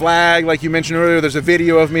wave the flag, like you mentioned earlier. There's a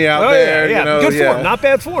video of me out there. Yeah. Good form, not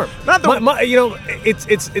bad form. Not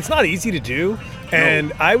it's not easy to do.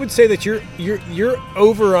 And I would say that your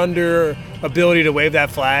over-under ability to wave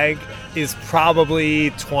that flag is probably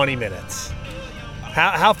 20 minutes.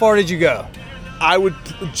 How far did you go? I would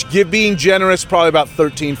being generous, probably about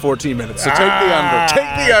 13, 14 minutes. So take the under.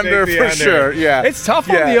 Take the under for sure. Yeah. It's tough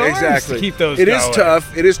on the arms to keep those going.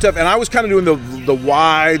 It is tough. And I was kind of doing the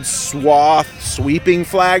wide swath sweeping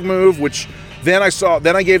flag move, which then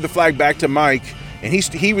I gave the flag back to Mike, and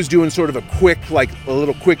he was doing sort of a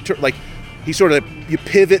little quick turn, like he sort of, you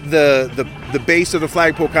pivot the base of the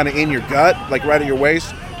flagpole kind of in your gut, like right at your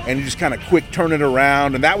waist, and you just kind of quick turn it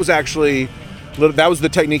around. And that was actually, that was the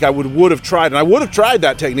technique I would have tried. And I would have tried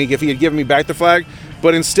that technique if he had given me back the flag.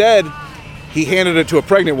 But instead, he handed it to a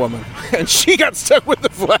pregnant woman, and she got stuck with the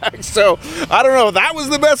flag. So I don't know if that was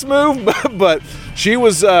the best move, but she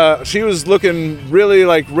was looking really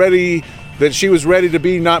like ready, that she was ready to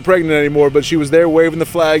be not pregnant anymore, but she was there waving the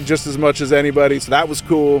flag just as much as anybody. So that was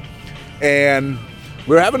cool. And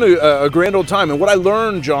we were having a grand old time. And what I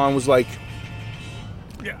learned, John, was like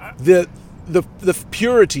the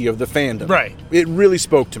purity of the fandom. Right. It really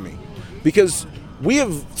spoke to me because we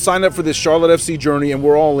have signed up for this Charlotte FC journey, and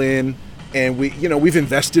we're all in, and we've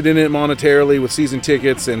invested in it monetarily with season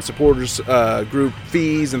tickets and supporters group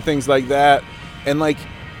fees and things like that. And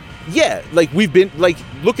we've been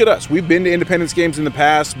look at us. We've been to Independence games in the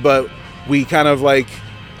past, but we kind of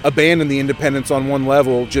abandoned the Independence on one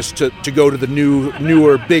level just to go to the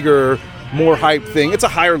newer, bigger, more hype thing. It's a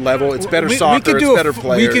higher level. It's better soccer. It's better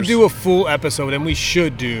players. We could do a full episode, and we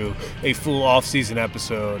should do a full off-season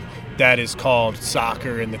episode that is called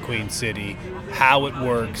Soccer in the Queen City, how it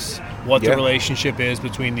works, what the relationship is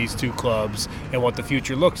between these two clubs, and what the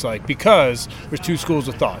future looks like. Because there's 2 schools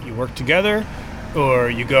of thought. You work together, or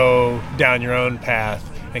you go down your own path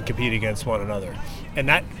and compete against one another. And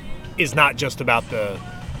that is not just about the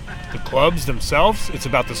clubs themselves. It's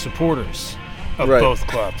about the supporters of both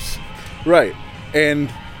clubs. Right. And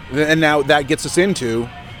now that gets us into,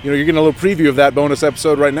 you're getting a little preview of that bonus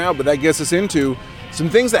episode right now, but that gets us into some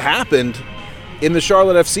things that happened in the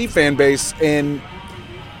Charlotte FC fan base. And,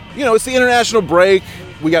 it's the international break.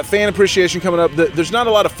 We got fan appreciation coming up. There's not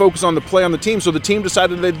a lot of focus on the play on the team, so the team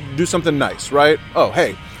decided they'd do something nice, right? Oh,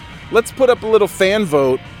 hey, let's put up a little fan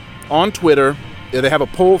vote on Twitter. They have a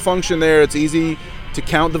poll function there. It's easy to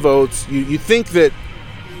count the votes. You think that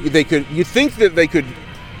they could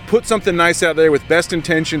put something nice out there with best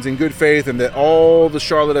intentions and good faith, and that all the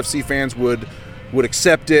Charlotte FC fans would would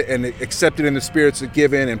accept it and accept it in the spirits of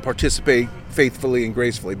given and participate faithfully and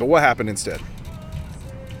gracefully. But what happened instead?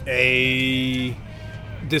 A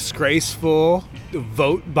disgraceful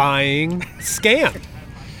vote-buying scam.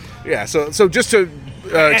 Yeah. So just to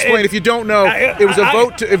explain, if you don't know, it was a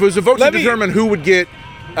vote to determine who would get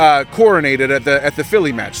coronated at the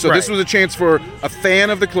Philly match. So this was a chance for a fan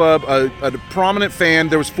of the club, a prominent fan.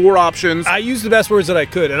 There was 4 options. I used the best words that I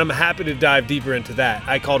could, and I'm happy to dive deeper into that.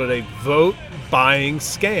 I called it a vote-buying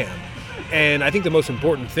scam. And I think the most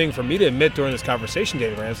important thing for me to admit during this conversation,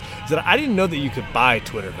 Danny Brams, is that I didn't know that you could buy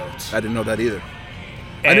Twitter votes. I didn't know that either.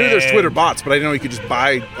 I knew there's Twitter bots, but I didn't know you could just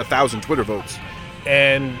buy 1,000 Twitter votes.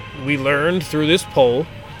 And we learned through this poll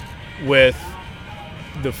with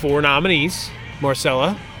the 4 nominees,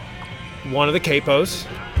 Marcella, one of the capos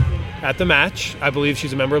at the match. I believe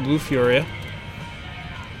she's a member of Blue Furia.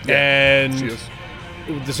 Yeah, she and is.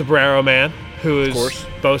 The Sombrero Man, who is course.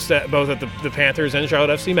 both at the Panthers and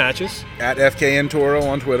Charlotte FC matches. At FKN Toro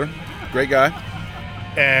on Twitter. Great guy.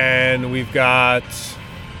 And we've got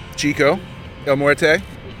Chico El Muerte,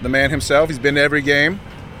 the man himself. He's been to every game.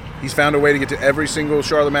 He's found a way to get to every single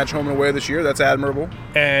Charlotte match home and away this year. That's admirable.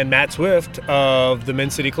 and Matt Swift of the Min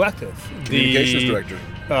City Collective, Communications director,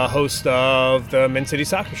 host of the Min City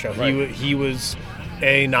Soccer Show. Right. He was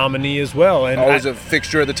a nominee as well, and always a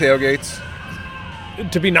fixture at the tailgates.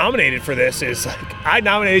 To be nominated for this is like, I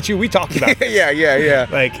nominated you. We talked about this. yeah.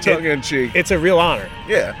 Like tongue in cheek. It's a real honor.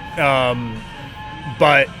 Yeah.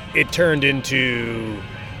 But it turned into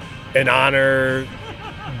an honor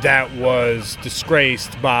that was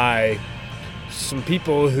disgraced by some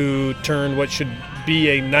people who turned what should be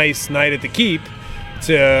a nice night at the Keep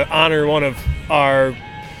to honor one of our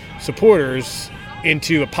supporters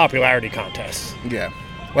into a popularity contest. Yeah.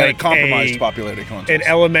 Like a compromised popularity contest. An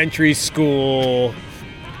elementary school,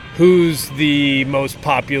 who's the most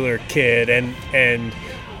popular kid, and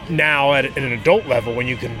now at an adult level, when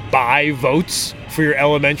you can buy votes for your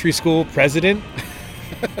elementary school president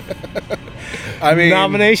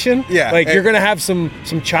nomination, you're going to have some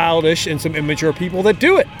childish and some immature people that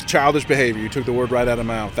do it. Childish behavior. You took the word right out of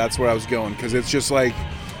my mouth. That's where I was going, because it's just like,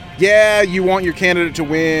 yeah, you want your candidate to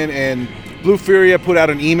win, and Blue Furia put out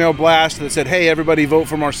an email blast that said, "Hey, everybody, vote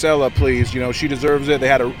for Marcella, please. You know, she deserves it."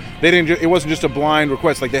 It wasn't just a blind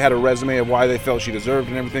request. Like, they had a resume of why they felt she deserved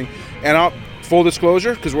and everything. And full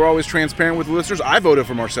disclosure, because we're always transparent with the listeners, I voted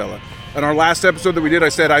for Marcella. In our last episode that we did, I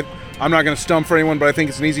said I'm not going to stump for anyone, but I think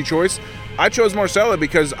it's an easy choice. I chose Marcella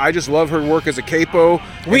because I just love her work as a capo.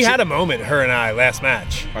 We had a moment, her and I, last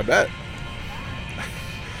match. I bet.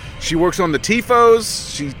 She works on the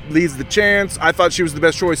tifos. She leads the chants. I thought she was the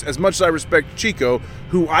best choice. As much as I respect Chico,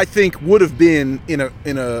 who I think would have been in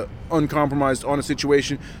a uncompromised, honest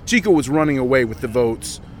situation, Chico was running away with the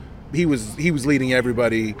votes. He was leading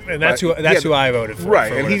everybody, and that's who I voted for.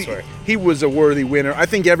 Right, for and he was a worthy winner. I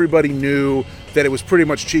think everybody knew that it was pretty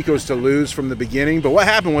much Chico's to lose from the beginning. But what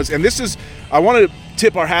happened was, and I want to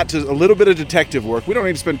tip our hat to a little bit of detective work. We don't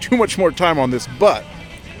need to spend too much more time on this, but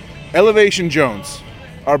Elevation Jones,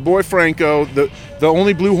 our boy Franco, the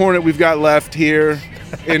only Blue Hornet we've got left here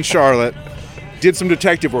in Charlotte, did some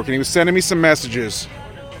detective work, and he was sending me some messages.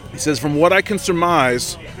 He says, from what I can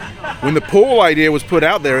surmise, when the poll idea was put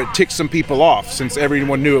out there, it ticked some people off, since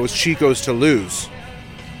everyone knew it was Chico's to lose.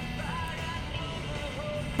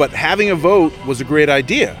 But having a vote was a great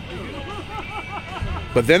idea.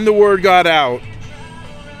 But then the word got out,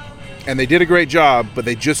 and they did a great job, but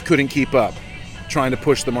they just couldn't keep up, trying to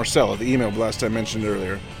push the Marcella, the email blast I mentioned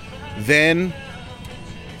earlier. Then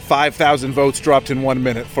 5,000 votes dropped in 1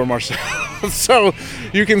 minute for Marcella. So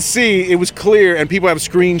you can see it was clear, and people have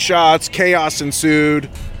screenshots. Chaos ensued,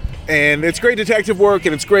 and it's great detective work,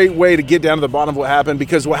 and it's a great way to get down to the bottom of what happened,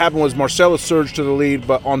 because what happened was Marcella surged to the lead,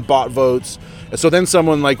 but on bot votes, and so then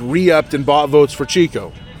someone re-upped and bought votes for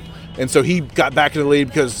Chico, and so he got back in the lead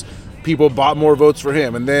because people bought more votes for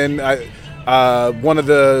him. And then one of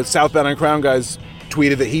the Southbound and Crown guys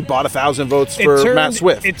tweeted that he bought 1,000 votes for Matt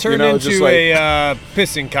Swift. It turned into a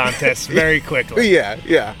pissing contest very quickly.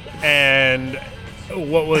 Yeah. And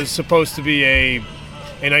what was supposed to be a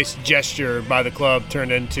nice gesture by the club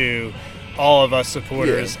turned into all of us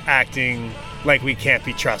supporters acting like we can't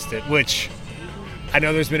be trusted, which I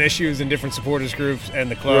know there's been issues in different supporters groups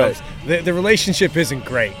and the clubs. Right. The relationship isn't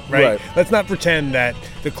great, right? Let's not pretend that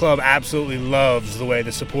the club absolutely loves the way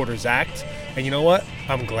the supporters act. And you know what?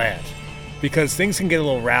 I'm glad. Because things can get a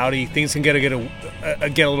little rowdy, things can get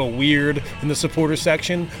a little weird in the supporter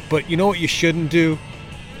section. But you know what you shouldn't do?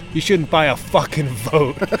 you shouldn't buy a fucking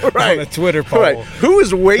vote Right. on a Twitter poll. Right. Who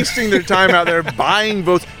is wasting their time out there buying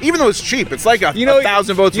votes? Even though it's cheap, it's like a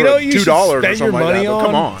 1,000 votes for $2 or something like that. But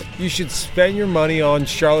come on. You should spend your money on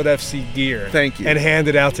Charlotte FC gear. Thank you. And hand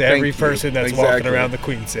it out to every person that's walking around the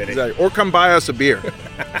Queen City. Exactly. Or come buy us a beer.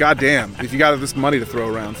 God damn. If you got this money to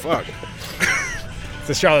throw around, fuck. It's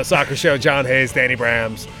the Charlotte Soccer Show. John Hayes, Danny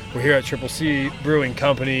Brams. We're here at Triple C Brewing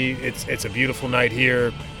Company. It's a beautiful night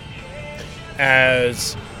here.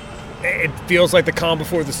 As it feels like the calm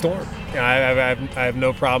before the storm. I have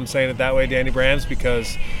no problem saying it that way, Danny Brams,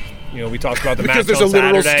 because we talked about the match there's on a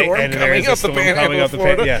literal Saturday, storm and coming there is a up the storm Panhandle coming up of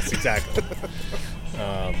Florida. Yes, exactly.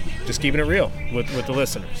 Just keeping it real with the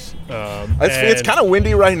listeners. It's kind of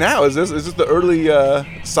windy right now. Is this the early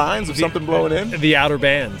signs of something blowing in? The outer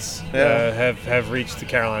bands have reached the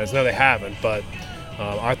Carolinas. No, they haven't, but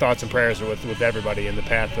our thoughts and prayers are with everybody in the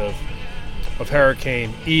path of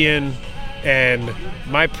Hurricane Ian. And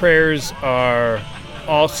my prayers are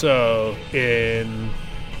also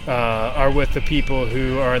are with the people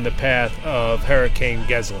who are in the path of Hurricane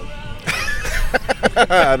Geslin.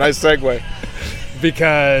 Nice segue.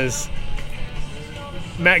 Because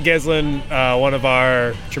Matt Geslin, one of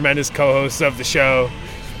our tremendous co-hosts of the show,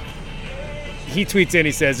 he tweets in,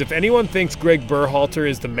 he says, if anyone thinks Greg Berhalter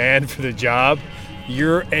is the man for the job,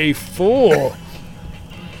 you're a fool.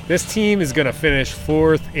 This team is going to finish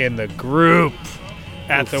 4th in the group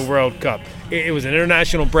at the World Cup. It was an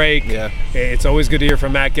international break. Yeah. It's always good to hear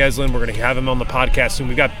from Matt Geslin. We're going to have him on the podcast soon.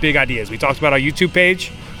 We've got big ideas. We talked about our YouTube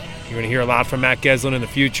page. You're going to hear a lot from Matt Geslin in the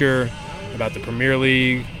future about the Premier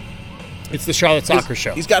League. It's the Charlotte Soccer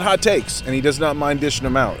Show. He's got hot takes, and he does not mind dishing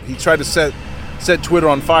them out. He tried to set Twitter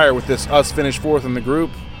on fire with this us finish 4th in the group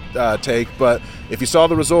take, but if you saw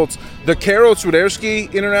the results, the Karol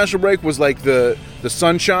Swiderski international break was like the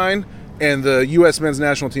sunshine, and the U.S. men's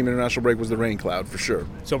national team international break was the rain cloud for sure.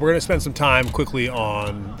 So we're going to spend some time quickly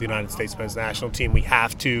on the United States men's national team. We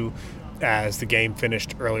have to, as the game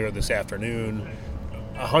finished earlier this afternoon.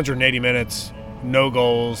 180 minutes, no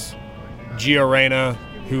goals. Gio Reyna,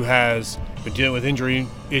 who has been dealing with injury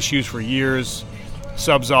issues for years,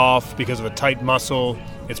 subs off because of a tight muscle.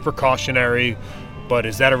 It's precautionary. But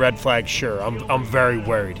is that a red flag? Sure. I'm very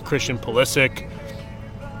worried. Christian Pulisic,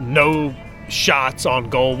 no shots on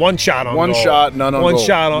goal. One shot on goal. One shot, none on goal.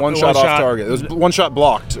 One shot off target. It was one shot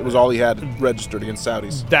blocked. It was all he had registered against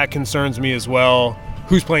Saudis. That concerns me as well.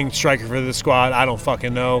 Who's playing striker for this squad? I don't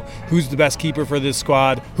fucking know. Who's the best keeper for this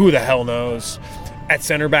squad? Who the hell knows? At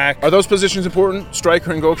center back. Are those positions important?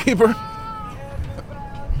 Striker and goalkeeper?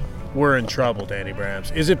 We're in trouble, Danny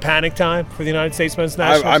Brams. Is it panic time for the United States men's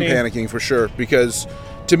national team? I'm panicking for sure, because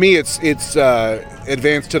to me it's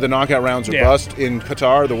advanced to the knockout rounds or bust in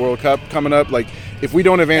Qatar, the World Cup coming up. Like, if we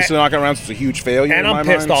don't advance to the knockout rounds, it's a huge failure in my mind.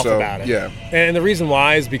 And I'm pissed off about it. Yeah. And the reason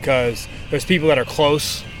why is because there's people that are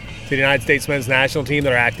close to the United States men's national team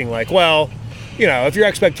that are acting like, well, if your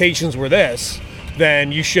expectations were this,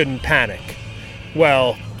 then you shouldn't panic.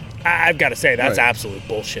 Well, I've got to say, that's absolute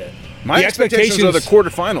bullshit. My expectations are the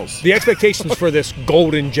quarterfinals. The expectations for this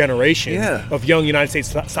golden generation Yeah. of young United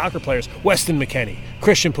States soccer players, Weston McKennie,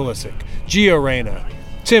 Christian Pulisic, Gio Reyna,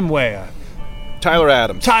 Tim Weah, Tyler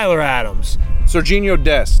Adams, Serginho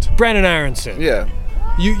Dest, Brandon Aronson. Yeah.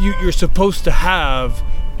 You're supposed to have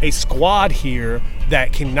a squad here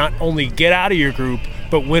that can not only get out of your group,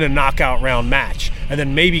 but win a knockout round match, and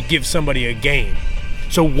then maybe give somebody a game.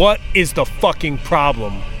 So what is the fucking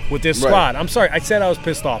problem with this squad? I'm sorry, I said I was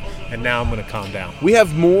pissed off, and now I'm going to calm down. We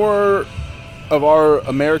have more of our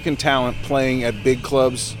American talent playing at big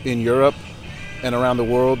clubs in Europe and around the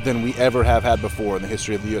world than we ever have had before in the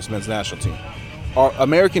history of the U.S. men's national team. Our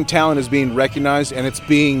American talent is being recognized, and it's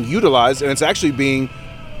being utilized, and it's actually being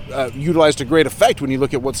utilized to great effect when you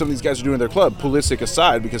look at what some of these guys are doing in their club, Pulisic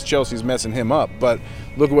aside, because Chelsea's messing him up. But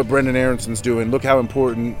look at what Brendan Aronson's doing. Look how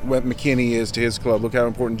important McKinney is to his club. Look how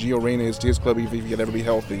important Gio Reyna is to his club if he can ever be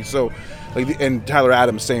healthy. So, and Tyler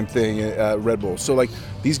Adams, same thing, Red Bull. So,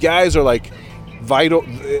 these guys are, vital.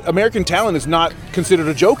 American talent is not considered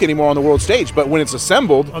a joke anymore on the world stage, but when it's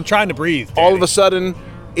assembled, I'm trying to breathe, Danny. All of a sudden,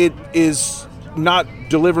 it is not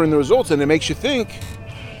delivering the results, and it makes you think,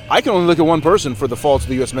 I can only look at one person for the faults of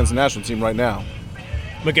the U.S. men's national team right now.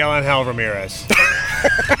 Miguel Angel Ramirez.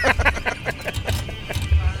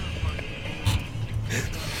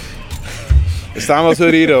 Estamos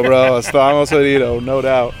jodido, bro. Estamos jodido, no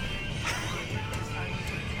doubt.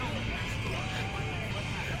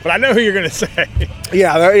 But I know who you're going to say.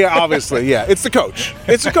 Yeah, obviously, yeah. It's the coach.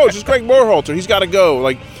 It's Greg Berhalter. He's got to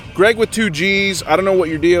go. Greg with 2 G's. I don't know what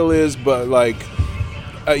your deal is, but,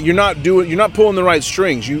 you're not pulling the right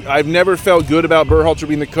strings. I've never felt good about Berhalter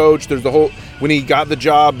being the coach. There's the whole when he got the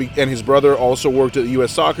job, and his brother also worked at the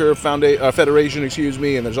U.S. Soccer Federation,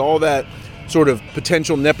 and there's all that sort of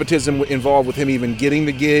potential nepotism involved with him even getting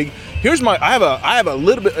the gig. I have a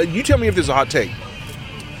little bit. You tell me if this is a hot take.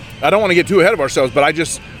 I don't want to get too ahead of ourselves, but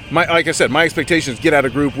like I said, my expectations: get out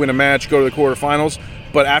of group, win a match, go to the quarterfinals.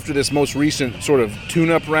 But after this most recent sort of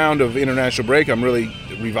tune-up round of international break, I'm really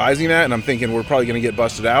revising that, and I'm thinking we're probably going to get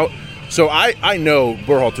busted out. So I know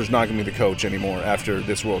Berhalter's not going to be the coach anymore after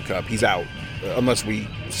this World Cup. He's out, unless we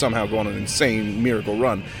somehow go on an insane miracle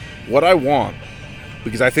run. What I want,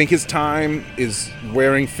 because I think his time is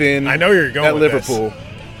wearing thin. I know you're going at with Liverpool. This.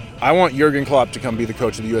 I want Jurgen Klopp to come be the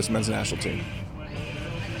coach of the U.S. men's national team.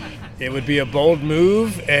 It would be a bold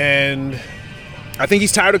move, and I think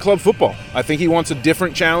he's tired of club football. I think he wants a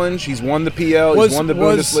different challenge. He's won the PL. He's won the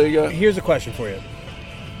Bundesliga. Here's a question for you.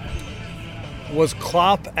 Was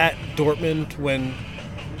Klopp at Dortmund when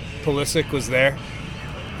Pulisic was there?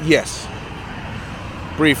 Yes.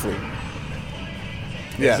 Briefly.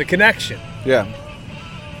 There's a connection. Yeah.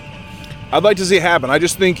 I'd like to see it happen. I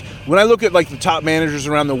just think when I look at like the top managers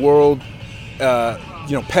around the world,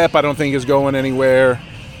 Pep I don't think is going anywhere.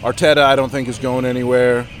 Arteta I don't think is going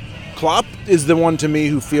anywhere. Klopp is the one to me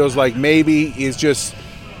who feels like maybe is just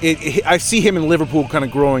I see him in Liverpool kind of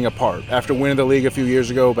growing apart after winning the league a few years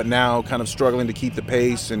ago, but now kind of struggling to keep the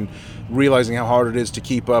pace and realizing how hard it is to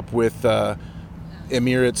keep up with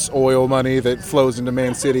Emirates oil money that flows into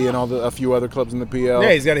Man City and a few other clubs in the PL.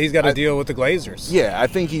 Yeah, he's got to deal with the Glazers. Yeah, I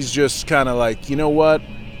think he's just kind of like, you know what?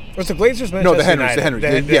 What's the Glazers? No, the Henrys.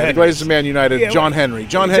 The Glazers, Man United. Yeah, John Henry.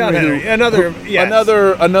 John Henry. Another.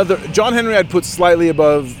 John Henry, I'd put slightly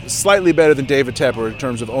better than David Tepper in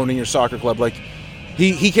terms of owning your soccer club. Like,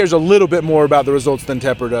 he cares a little bit more about the results than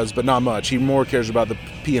Tepper does, but not much. He more cares about the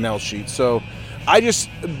P&L sheet. So,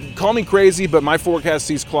 call me crazy, but my forecast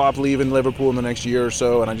sees Klopp leaving Liverpool in the next year or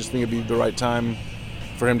so, and I just think it'd be the right time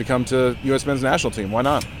for him to come to U.S. men's national team. Why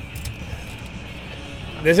not?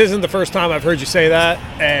 This isn't the first time I've heard you say that,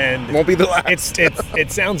 and won't be the last.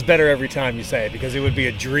 It sounds better every time you say it because it would be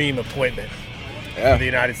a dream appointment for the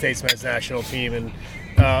United States men's national team, and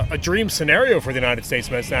a dream scenario for the United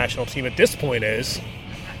States men's national team at this point is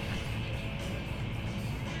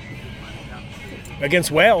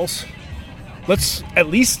against Wales. Let's at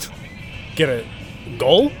least get a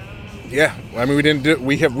goal. Yeah, I mean we didn't do.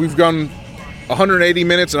 We've gone 180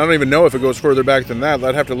 minutes, and I don't even know if it goes further back than that.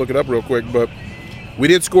 I'd have to look it up real quick, but. We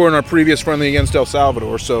did score in our previous friendly against El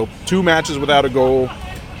Salvador, so 2 matches without a goal.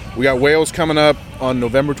 We got Wales coming up on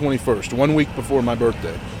November 21st, 1 week before my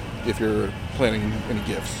birthday, if you're planning any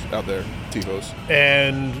gifts out there, TiVos.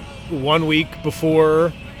 And 1 week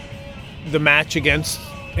before the match against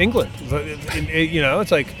England.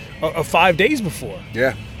 It's like 5 days before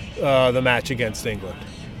the match against England.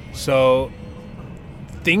 So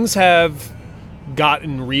things have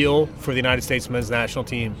gotten real for the United States men's national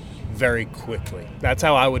team very quickly. That's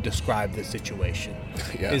how I would describe the situation.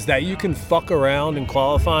 Yeah. Is that you can fuck around in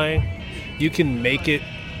qualifying, you can make it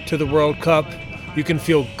to the World Cup, you can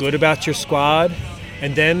feel good about your squad,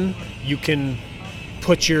 and then you can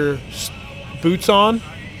put your boots on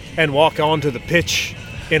and walk onto the pitch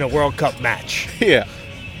in a World Cup match. Yeah.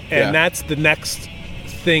 And that's the next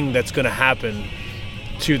thing that's going to happen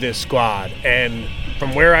to this squad. And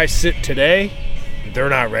from where I sit today, they're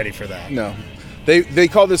not ready for that. No. They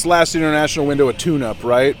call this last international window a tune-up,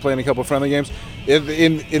 right? Playing a couple friendly games.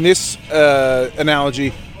 In this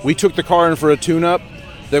analogy, we took the car in for a tune-up.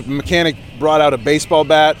 The mechanic brought out a baseball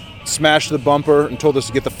bat, smashed the bumper, and told us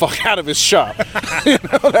to get the fuck out of his shop.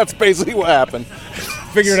 That's basically what happened.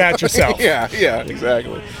 Figure it out yourself. Yeah,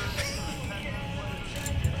 exactly.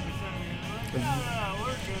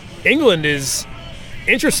 England is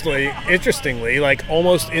interestingly, like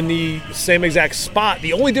almost in the same exact spot.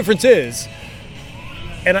 The only difference is.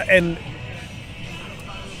 And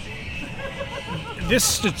this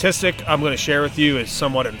statistic I'm going to share with you is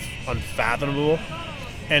somewhat unfathomable,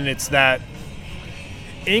 and it's that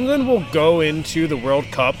England will go into the World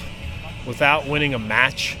Cup without winning a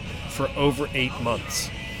match for over 8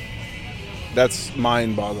 months. That's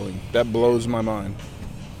mind-boggling. That blows my mind.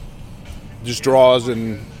 Just draws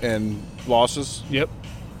and losses. Yep.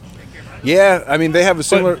 Yeah, I mean they have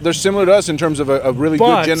they're similar to us in terms of a really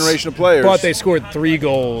good generation of players. But they scored 3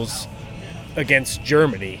 goals against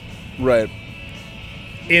Germany. Right.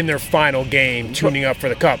 In their final game, tuning up for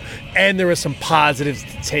the Cup. And there was some positives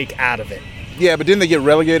to take out of it. Yeah, but didn't they get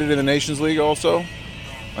relegated in the Nations League also?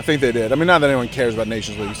 I think they did. I mean, not that anyone cares about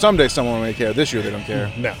Nations League. Someday someone may care. This year they don't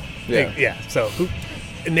care. No. Yeah. So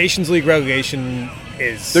Nations League relegation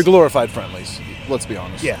is... They're glorified friendlies. Let's be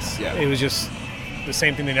honest. Yes. Yeah. It was just the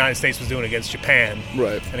same thing the United States was doing against Japan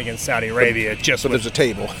Right. and against Saudi Arabia. But there's a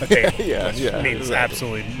table. A table. Yeah, which yeah, means exactly.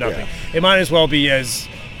 absolutely nothing. Yeah. It might as well be as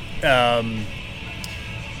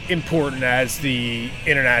important as the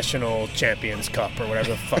International Champions Cup or whatever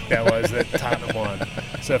the fuck that was that Tottenham won.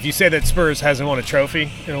 So if you say that Spurs hasn't won a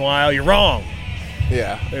trophy in a while, you're wrong.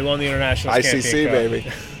 Yeah. They won the International ICC, Champions Cup.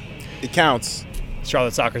 baby. It counts.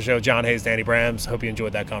 Charlotte Soccer Show, John Hayes, Danny Brams. Hope you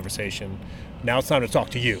enjoyed that conversation. Now it's time to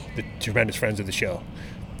talk to you, the tremendous friends of the show.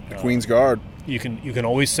 The Queen's Guard. You can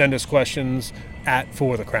always send us questions at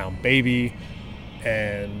For the Crown Baby,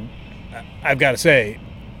 and I've got to say,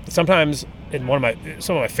 sometimes in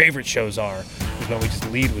some of my favorite shows is when we just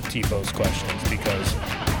lead with Tifo's questions, because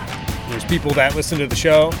there's people that listen to the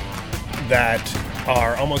show that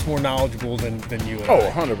are almost more knowledgeable than you and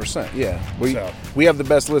I. 100%. Yeah. So- We have the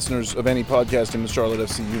best listeners of any podcast in the Charlotte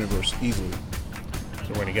FC universe, easily. So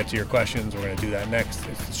we're going to get to your questions. We're going to do that next.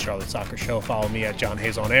 It's the Charlotte Soccer Show. Follow me at John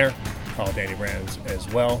Hayes on Air. Follow Danny Brams as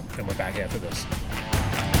well. And we're back after this.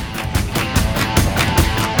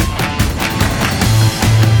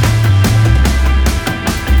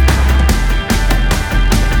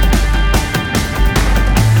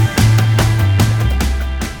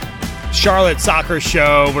 Charlotte Soccer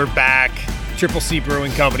Show. We're back. Triple C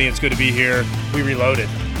Brewing Company. It's good to be here. We reloaded.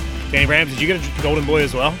 Danny Brams, did you get a Golden Boy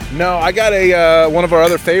as well? No, I got one of our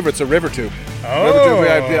other favorites, a River Tube. Oh,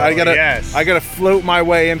 I gotta, yes. I gotta float my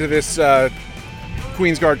way into this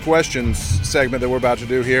Queen's Guard questions segment that we're about to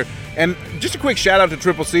do here. And just a quick shout out to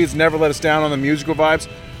Triple C. It's never let us down on the musical vibes.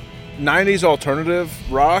 90s alternative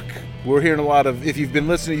rock. We're hearing a lot of, if you've been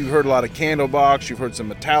listening, you've heard a lot of Candlebox, you've heard some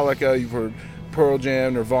Metallica, you've heard Pearl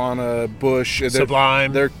Jam, Nirvana, Bush.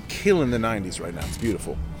 Sublime. They're killing the 90s right now. It's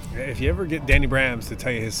beautiful. If you ever get Danny Brams to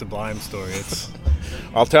tell you his Sublime story,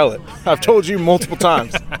 I'll tell it. I've told you multiple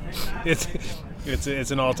times.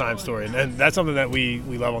 it's an all-time story, and that's something that we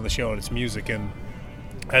love on the show, and it's music. And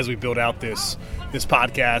as we build out this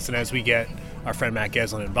podcast, and as we get our friend Matt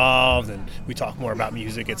Geslin involved, and we talk more about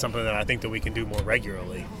music, it's something that I think that we can do more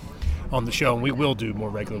regularly on the show, and we will do more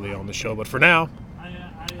regularly on the show. But for now,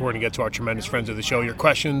 we're going to get to our tremendous friends of the show. Your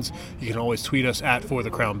questions, you can always tweet us at For the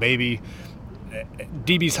Crown Baby.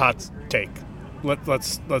 DB's hot take.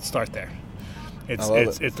 Let's start there.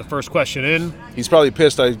 It's the first question in. He's probably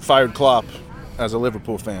pissed I fired Klopp as a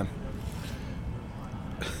Liverpool fan.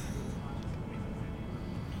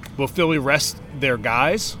 Will Philly rest their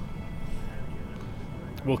guys?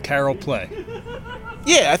 Will Carroll play?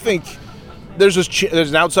 Yeah, I think there's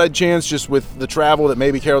an outside chance just with the travel that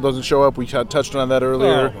maybe Carroll doesn't show up. We touched on that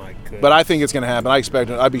earlier. Oh, my goodness. But I think it's going to happen. I expect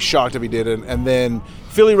it. I'd be shocked if he didn't. And then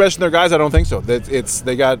Philly resting their guys, I don't think so.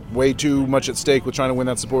 They got way too much at stake with trying to win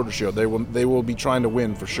that supporter shield. They will be trying to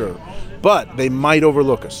win for sure. But they might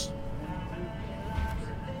overlook us.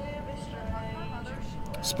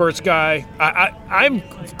 Spurs guy, I'm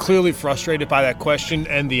clearly frustrated by that question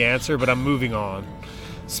and the answer, but I'm moving on.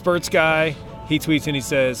 Spurs guy, he tweets and he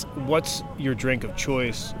says, "What's your drink of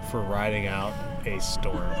choice for riding out a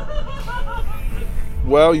storm?"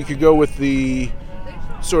 Well, you could go with the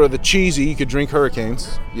sort of the cheesy. You could drink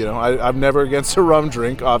Hurricanes. You know, I'm never against a rum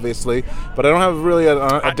drink, obviously, but I don't have really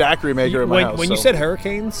a daiquiri maker in my house. When you said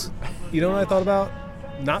Hurricanes, you know what I thought about?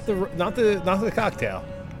 Not the cocktail,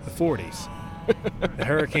 the 40s. The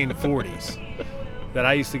Hurricane 40s that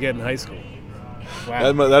I used to get in high school.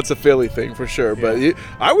 Wow. That's a Philly thing for sure. Yeah.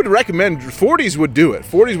 But I would recommend 40s would do it.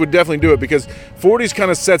 40s would definitely do it because 40s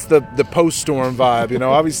kind of sets the post-storm vibe. You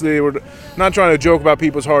know, obviously we're not trying to joke about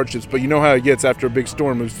people's hardships, but you know how it gets after a big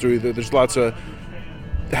storm moves through. There's lots of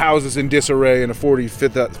houses in disarray, and a 40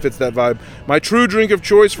 fits that vibe. My true drink of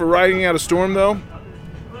choice for riding out a storm, though,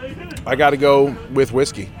 I got to go with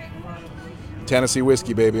whiskey. Tennessee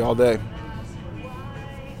whiskey, baby, all day.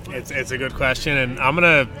 It's a good question, and I'm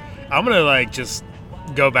gonna like just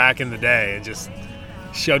go back in the day and just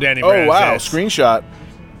show Danny Brams. Oh wow, this. Screenshot.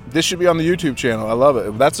 This should be on the YouTube channel. I love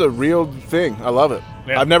it. That's a real thing. I love it.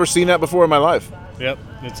 Yeah. I've never seen that before in my life. Yep,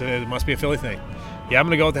 it must be a Philly thing. Yeah, I'm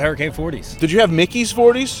gonna go with the Hurricane 40s. Did you have Mickey's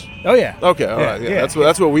 40s? Oh yeah. Okay, all right. Yeah,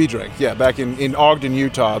 that's what we drank. Yeah, back in Ogden,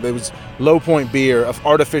 Utah, there was low point beer,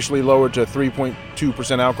 artificially lowered to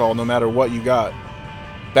 3.2% alcohol, no matter what you got.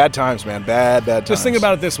 Bad times, man. Bad times. Just think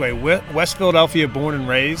about it this way: West Philadelphia, born and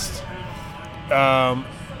raised.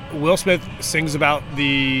 Will Smith sings about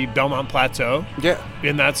the Belmont Plateau. Yeah.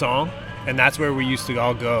 In that song, and that's where we used to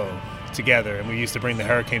all go together, and we used to bring the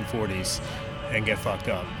Hurricane 40s and get fucked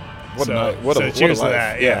up. What a night. What a cheers life. to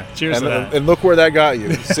that. Yeah. Cheers to that. And look where that got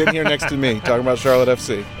you. Sitting here next to me, talking about Charlotte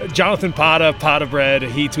FC. Jonathan Pot of Bread,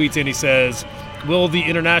 he tweets in, he says, "Will the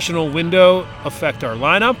international window affect our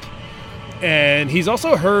lineup?" And he's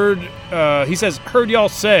also heard, he says, heard y'all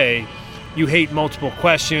say you hate multiple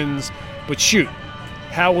questions, but shoot,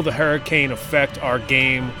 how will the hurricane affect our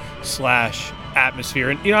game/atmosphere?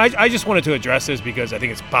 And, I just wanted to address this because I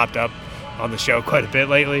think it's popped up on the show quite a bit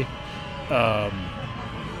lately.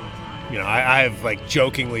 I've like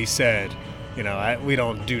jokingly said, we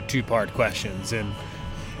don't do two-part questions. And,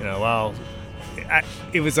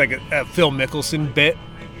 it was like a Phil Mickelson bit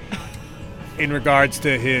in regards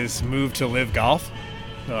to his move to live golf.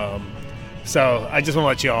 So I just want to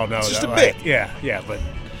let you all know it's just that, a bit. Yeah,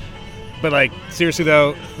 but like seriously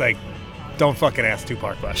though, like don't fucking ask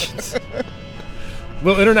two-part questions.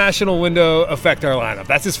 Will international window affect our lineup?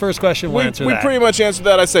 That's his first question. We'll answer that. We pretty much answered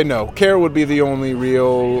that. I say no. Care would be the only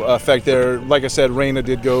real effect there. Like I said, Reyna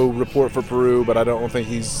did go report for Peru, but I don't think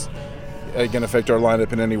he's going to affect our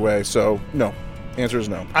lineup in any way. So no. Answer is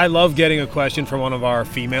no. I love getting a question from one of our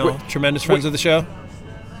female tremendous friends of the show.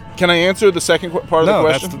 Can I answer the second part of the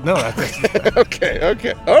question? That's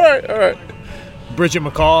Okay. All right. Bridget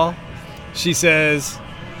McCall, she says,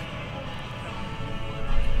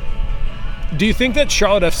 do you think that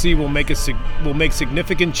Charlotte FC will make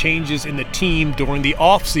significant changes in the team during the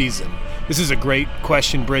off season? This is a great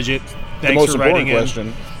question, Bridget. Thanks for writing in.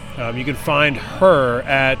 Question. You can find her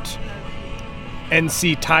at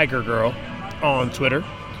NC Tiger Girl on Twitter,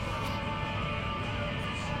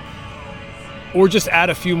 or just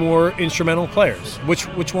add a few more instrumental players. Which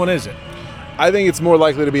one is it? I think it's more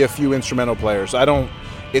likely to be a few instrumental players.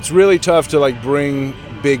 It's really tough to like bring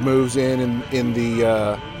big moves in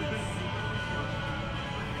the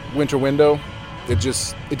winter window. It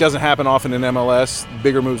doesn't happen often in MLS.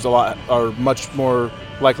 Bigger moves are much more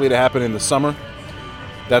likely to happen in the summer.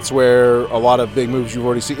 That's where a lot of big moves you've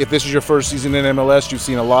already seen. If this is your first season in MLS, you've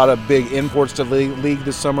seen a lot of big imports to the league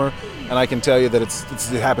this summer, and I can tell you that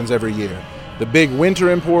it happens every year. The big winter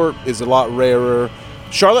import is a lot rarer.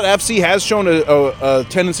 Charlotte FC has shown a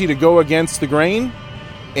tendency to go against the grain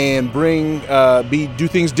and do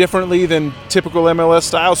things differently than typical MLS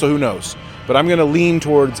style, so who knows? But I'm going to lean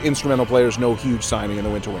towards instrumental players, no huge signing in the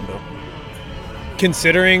winter window.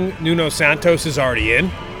 Considering Nuno Santos is already in.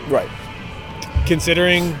 Right.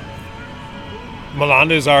 Considering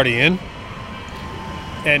Malanda is already in,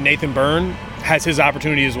 and Nathan Byrne has his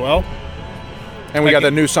opportunity as well. And we got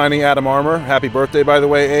the new signing, Adam Armour. Happy birthday, by the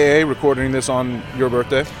way, AA. Recording this on your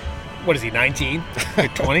birthday. What is he, 19?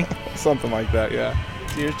 Like 20? Something like that, yeah.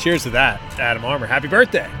 Cheers to that, Adam Armour. Happy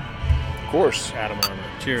birthday. Of course. Adam Armour.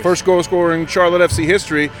 Cheers. First goal scorer in Charlotte FC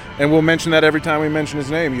history, and we'll mention that every time we mention his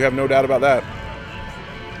name. You have no doubt about that.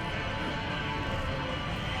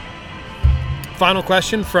 Final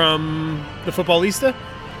question from the Footballista.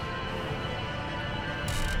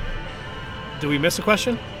 Did we miss a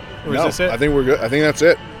question? Or No, is this it? I think we're good. I think that's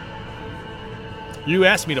it. You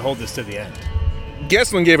asked me to hold this to the end.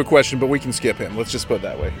 Gesslin gave a question, but we can skip him. Let's just put it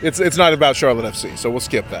that way. It's not about Charlotte FC, so we'll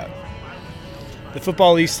skip that. The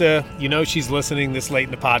Footballista, she's listening this late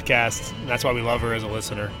in the podcast, and that's why we love her as a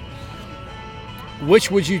listener. Which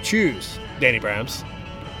would you choose, Danny Brams?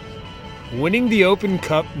 Winning the Open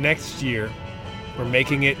Cup next year or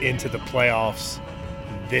making it into the playoffs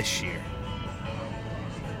this year?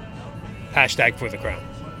 Hashtag for the crown.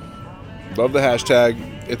 Love the hashtag.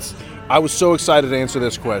 I was so excited to answer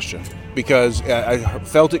this question because I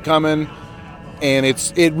felt it coming, and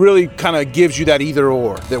it really kind of gives you that either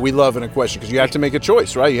or that we love in a question because you have to make a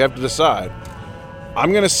choice, right? You have to decide.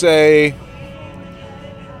 I'm going to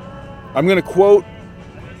quote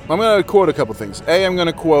a couple things. I'm going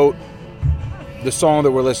to quote the song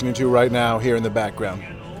that we're listening to right now here in the background.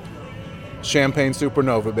 Champagne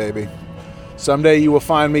Supernova, baby. Someday you will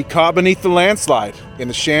find me caught beneath the landslide in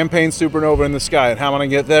the champagne supernova in the sky. And how am I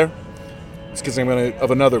going to get there? It's because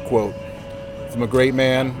of another quote from a great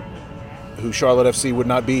man who Charlotte FC would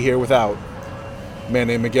not be here without. A man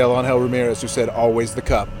named Miguel Angel Ramirez, who said, always the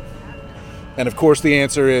cup. And of course the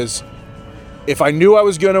answer is, if I knew I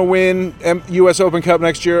was going to win US Open Cup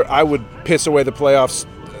next year, I would piss away the playoffs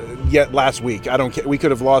yet last week. I don't care. We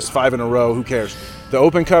could have lost 5 in a row. Who cares? The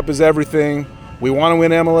Open Cup is everything. We want to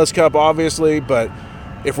win MLS Cup, obviously, but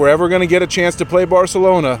if we're ever going to get a chance to play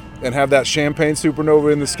Barcelona and have that champagne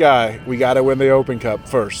supernova in the sky, we got to win the Open Cup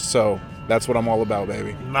first. So that's what I'm all about,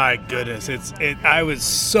 baby. My goodness, I was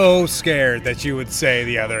so scared that you would say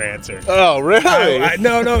the other answer. Oh, really?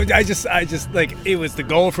 No. I just like it was the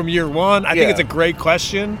goal from year one. I think it's a great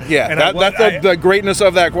question. Yeah, and that's the greatness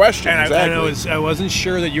of that question. And exactly. I wasn't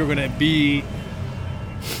sure that you were going to be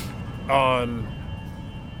on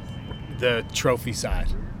the trophy side,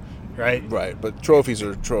 right? Right, but trophies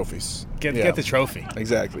are trophies. Get the trophy.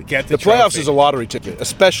 Exactly. Get the playoffs trophy. is a lottery ticket,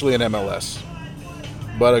 especially in MLS.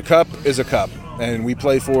 but a cup is a cup, and we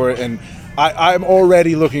play for it. And I'm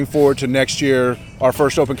already looking forward to next year, our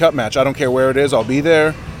first Open Cup match. I don't care where it is, I'll be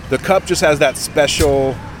there. The cup just has that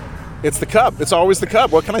special. It's the cup. It's always the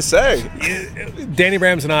cup. What can I say? Danny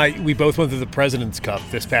Brams and I, we both went to the President's Cup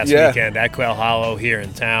this past weekend at Quail Hollow here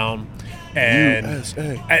in town. And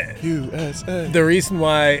USA. The reason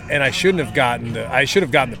why, and I should have gotten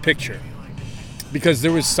the picture, because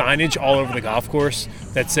there was signage all over the golf course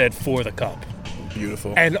that said "For the Cup."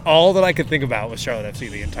 Beautiful. And all that I could think about was Charlotte FC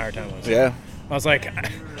the entire time I was there. I was like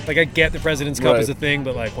I get the President's Cup as a thing,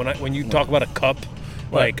 but like when you talk about a cup,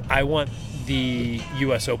 like I want the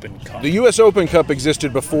U.S. Open Cup. The U.S. Open Cup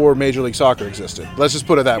existed before Major League Soccer existed. Let's just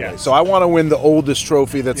put it that way. So I want to win the oldest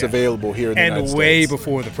trophy that's available here in the United States. And way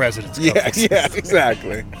before the President's Cup. Yeah,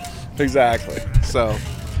 exactly. So,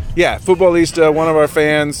 yeah, Futbolista, one of our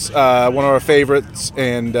fans, one of our favorites,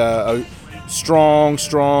 and a strong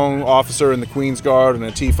officer in the Queen's Guard and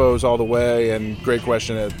a Tifos all the way, and great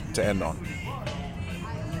question to end on.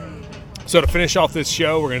 So to finish off this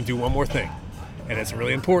show, we're going to do one more thing. And it's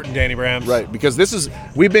really important, Danny Brams. Right, because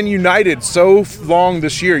we've been united so long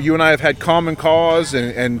this year. You and I have had common cause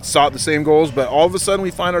and sought the same goals, but all of a sudden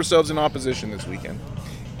we find ourselves in opposition this weekend.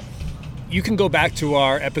 You can go back to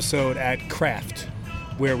our episode at Kraft,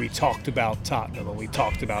 where we talked about Tottenham and we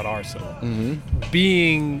talked about Arsenal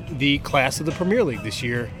being the class of the Premier League this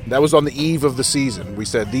year. That was on the eve of the season. We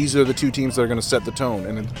said these are the two teams that are going to set the tone,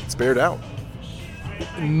 and it's bared out.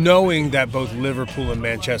 Knowing that both Liverpool and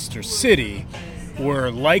Manchester City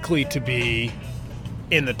were likely to be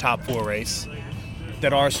in the top 4 race,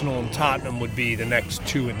 that Arsenal and Tottenham would be the next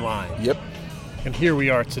 2 in line. Yep. And here we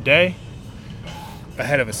are today,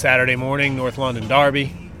 ahead of a Saturday morning North London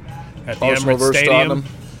derby at the Arsenal Emirates Stadium. Tottenham.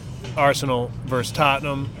 Arsenal versus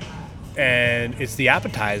Tottenham. And it's the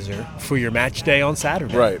appetizer for your match day on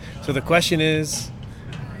Saturday. Right. So the question is,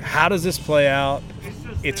 how does this play out?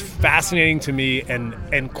 It's fascinating to me,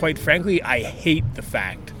 and quite frankly, I hate the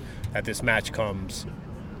fact that this match comes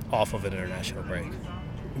off of an international break.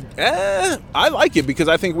 I like it because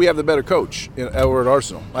I think we have the better coach over at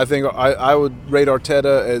Arsenal. I think I would rate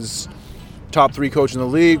Arteta as top 3 coach in the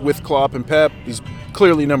league with Klopp and Pep. He's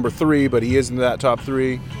clearly number 3, but he is in that top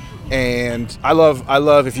 3. And I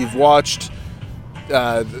love if you've watched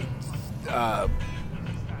the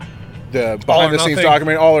behind-the-scenes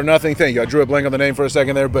documentary, All or Nothing thing. I drew a blank on the name for a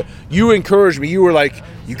second there, but you encouraged me. You were like,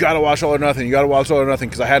 you got to watch All or Nothing. You got to watch All or Nothing,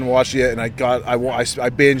 because I hadn't watched it yet, and I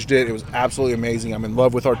binged it. It was absolutely amazing. I'm in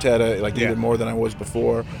love with Arteta, even more than I was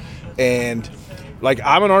before. And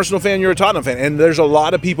I'm an Arsenal fan, you're a Tottenham fan, and there's a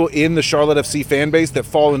lot of people in the Charlotte FC fan base that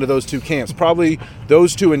fall into those two camps. Probably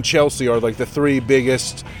those two and Chelsea are the 3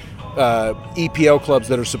 biggest EPL clubs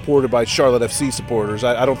that are supported by Charlotte FC supporters.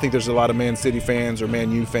 I don't think there's a lot of Man City fans or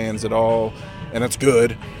Man U fans at all, and that's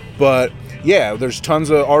good. But yeah, there's tons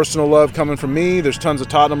of Arsenal love coming from me. There's tons of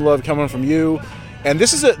Tottenham love coming from you. And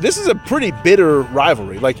this is a pretty bitter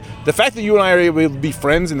rivalry. The fact that you and I are able to be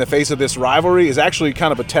friends in the face of this rivalry is actually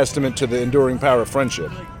kind of a testament to the enduring power of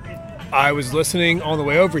friendship. I was listening on the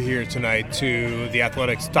way over here tonight to the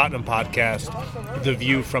Athletics Tottenham podcast, The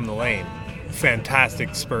View from the Lane.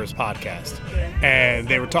 Fantastic Spurs podcast. And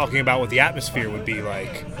they were talking about what the atmosphere would be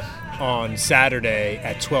like on Saturday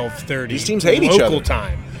at 12:30. These teams hate each other.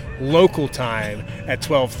 Local time at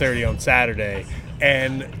 12:30 on Saturday.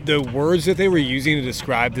 And the words that they were using to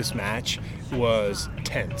describe this match was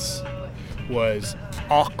tense, was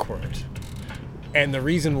awkward. And the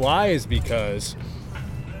reason why is because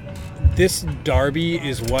this derby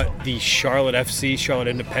is what the Charlotte FC, Charlotte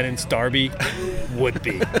Independence derby would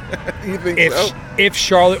be. You think so? If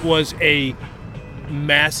Charlotte was a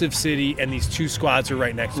massive city and these two squads are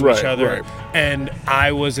right next to each other, and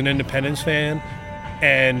I was an Independence fan,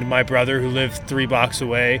 and my brother, who lived 3 blocks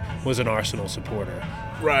away, was an Arsenal supporter.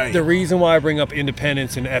 Right. The reason why I bring up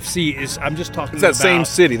Independence and FC is I'm just talking about... It's that same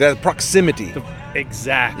city, that proximity.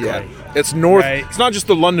 Exactly. Yeah. It's north. Right. It's not just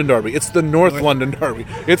the London Derby. It's the North London Derby.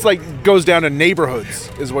 It's goes down to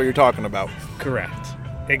neighborhoods is what you're talking about. Correct.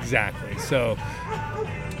 Exactly. So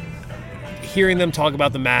hearing them talk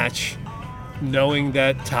about the match, knowing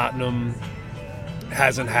that Tottenham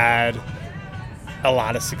hasn't had a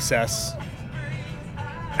lot of success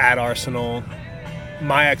at Arsenal,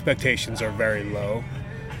 my expectations are very low.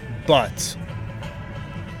 But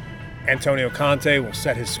Antonio Conte will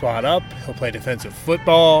set his squad up, he'll play defensive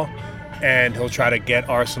football, and he'll try to get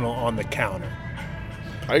Arsenal on the counter.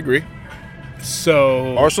 I agree.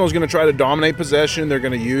 So Arsenal's going to try to dominate possession. They're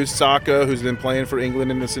going to use Saka, who's been playing for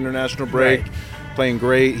England in this international break. playing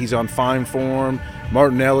great. He's on fine form.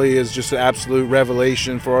 Martinelli is just an absolute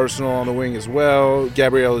revelation for Arsenal on the wing as well.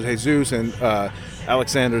 Gabriel Jesus and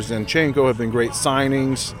Alexander Zinchenko have been great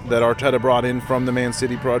signings that Arteta brought in from the Man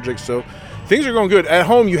City project. So things are going good. At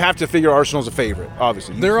home, you have to figure Arsenal's a favorite,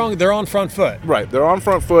 obviously. They're on front foot. Right. They're on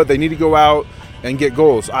front foot. They need to go out and get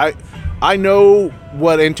goals. I know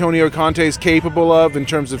what Antonio Conte is capable of in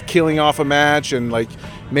terms of killing off a match and like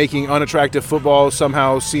making unattractive football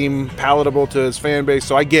somehow seem palatable to his fan base.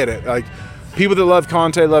 So I get it. Like, people that love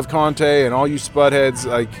Conte, and all you spudheads,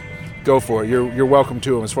 like, go for it. You're welcome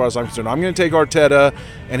to him as far as I'm concerned. I'm going to take Arteta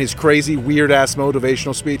and his crazy, weird-ass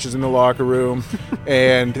motivational speeches in the locker room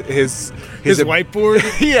and his whiteboard?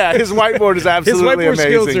 Yeah, his whiteboard is absolutely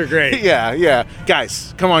amazing. His whiteboard skills are great. Yeah.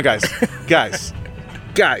 Guys, come on, guys. Guys.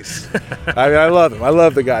 I mean, I love him. I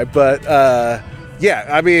love the guy. But, yeah,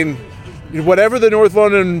 I mean, whatever the North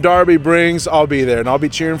London derby brings, I'll be there. And I'll be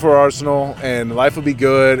cheering for Arsenal, and life will be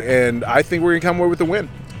good. And I think we're going to come away with the win.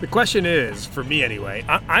 The question is, for me anyway,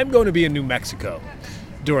 I'm going to be in New Mexico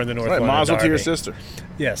during the North London Mazel derby. to your sister.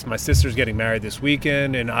 Yes, my sister's getting married this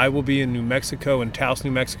weekend, and I will be in New Mexico, in Taos,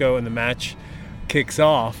 New Mexico, and the match kicks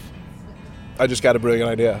off. I just got a brilliant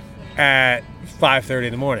idea. At 5:30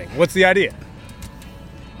 in the morning. What's the idea?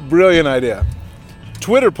 Brilliant idea.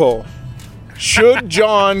 Twitter poll. Should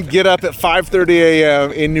John get up at 5:30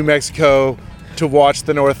 a.m. in New Mexico to watch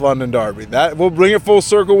the North London derby? That we'll bring it full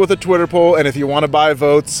circle with a Twitter poll, and if you want to buy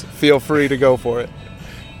votes, feel free to go for it.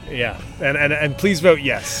 Yeah, and please vote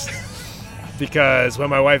yes. Because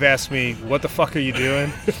when my wife asks me, what the fuck are you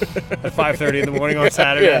doing at 5:30 in the morning on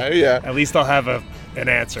Saturday? Yeah. At least I'll have an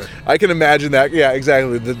answer. I can imagine that. Yeah,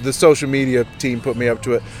 exactly. The social media team put me up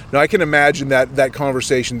to it. No, I can imagine that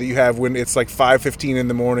conversation that you have when it's like 5:15 in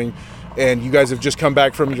the morning and you guys have just come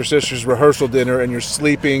back from your sister's rehearsal dinner and you're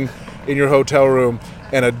sleeping in your hotel room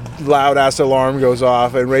and a loud-ass alarm goes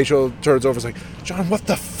off and Rachel turns over and is like, John, what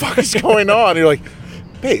the fuck is going on? And you're like,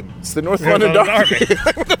 babe, it's the North London derby.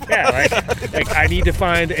 Yeah, like I need to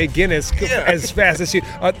find a Guinness as fast as you.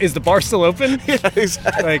 Is the bar still open? Yeah,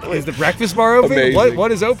 exactly. Like, is the breakfast bar open? Amazing.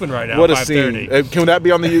 What is open right now? What a scene. Can that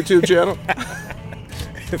be on the YouTube channel?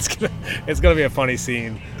 It's gonna be a funny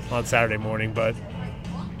scene on Saturday morning. But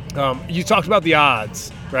you talked about the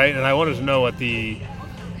odds, right? And I wanted to know what the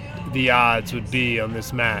odds would be on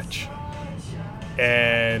this match.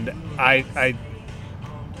 And I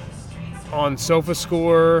on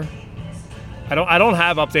SofaScore, I don't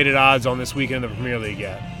have updated odds on this weekend in the Premier League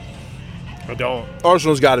yet. I don't.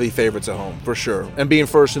 Arsenal's got to be favorites at home, for sure. And being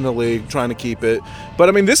first in the league, trying to keep it. But,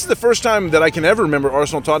 I mean, this is the first time that I can ever remember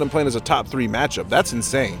Arsenal-Tottenham playing as a top three matchup. That's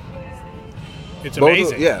insane. It's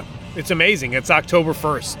amazing. Yeah. It's amazing. It's October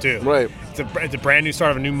 1st, too. Right. It's a brand new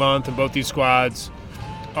start of a new month, and both these squads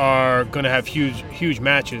are going to have huge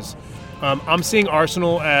matches. I'm seeing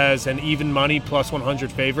Arsenal as an even money plus 100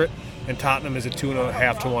 favorite, and Tottenham is a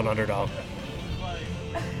 2.5 to 1 underdog.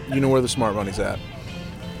 You know where the smart money's at.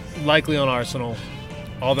 Likely on Arsenal,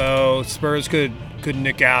 although Spurs could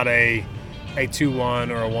nick out a 2-1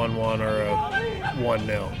 or a 1-1 or a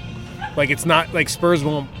 1-0. Like, it's not like Spurs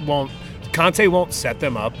won't Conte won't set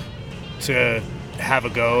them up to have a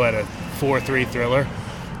go at a 4-3 thriller.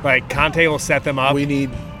 Like, Conte will set them up. We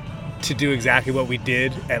need to do exactly what we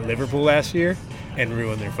did at Liverpool last year and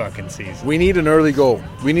ruin their fucking season. We need an early goal.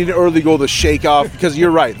 We need an early goal to shake off, because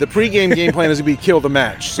you're right. The pregame game plan is to be kill the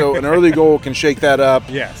match. So an early goal can shake that up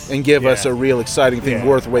and give us a real exciting thing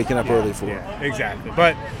worth waking up early for. Yeah, exactly.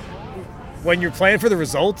 But when you're playing for the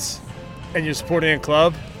results and you're supporting a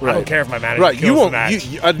club, I don't care if my manager kills the match.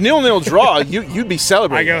 A 0-0 draw, you'd be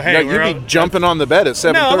celebrating. I go, hey, you'd be jumping on the bed at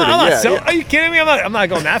 7:30. No, I'm not. Are you kidding me? I'm not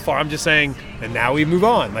going that far. I'm just saying, and now we move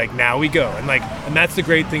on. Like, now we go. And that's the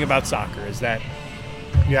great thing about soccer, is that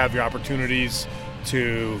you have your opportunities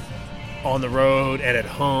to, on the road and at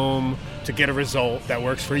home, to get a result that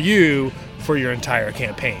works for you for your entire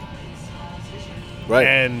campaign. Right.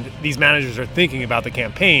 And these managers are thinking about the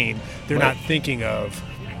campaign. They're not thinking of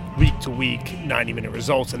week-to-week 90-minute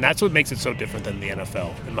results, and that's what makes it so different than the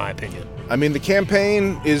NFL, in my opinion. I mean, the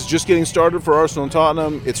campaign is just getting started for Arsenal and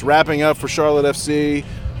Tottenham. It's wrapping up for Charlotte FC.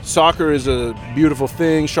 Soccer is a beautiful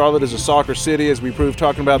thing. Charlotte is a soccer city, as we proved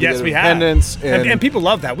talking about the independence. And people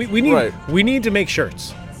love that. We need to make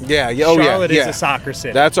shirts. Yeah. Charlotte is a soccer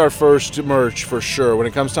city. That's our first merch for sure. When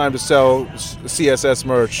it comes time to sell CSS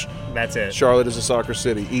merch, that's it. Charlotte is a soccer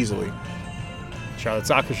city, easily. Charlotte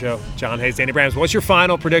Soccer Show. John Hayes, Danny Brams. What's your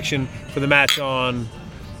final prediction for the match on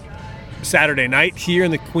Saturday night here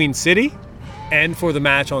in the Queen City, and for the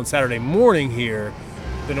match on Saturday morning here,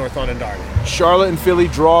 the North London derby? Charlotte and Philly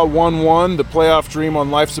draw 1-1. The playoff dream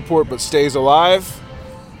on life support but stays alive.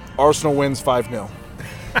 Arsenal wins 5-0.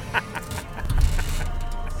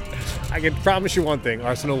 I can promise you one thing.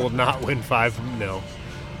 Arsenal will not win 5-0.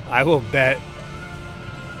 I will bet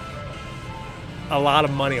a lot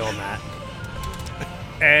of money on that.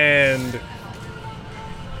 And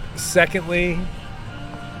secondly,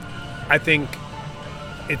 I think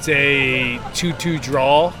it's a 2-2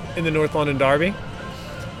 draw in the North London Derby.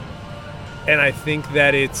 And I think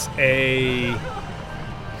that it's a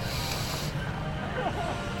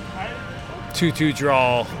 2-2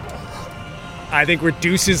 draw. I think we're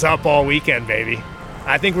deuces up all weekend, baby.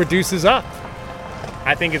 I think we're deuces up.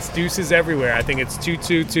 I think it's deuces everywhere. I think it's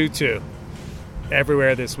 2-2, 2-2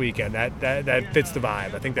 everywhere this weekend. That fits the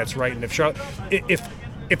vibe. I think that's right. And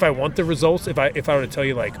if I want the results, if I were to tell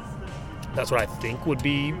you like that's what I think would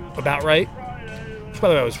be about right. Which, by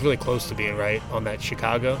the way, I was really close to being right on that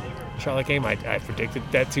Chicago Charlotte game. I predicted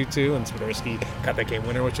that 2-2, and Swiderski got that game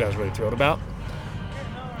winner, which I was really thrilled about.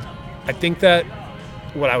 I think that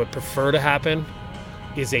what I would prefer to happen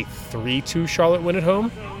is a 3-2 Charlotte win at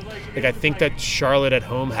home. Like, I think that Charlotte at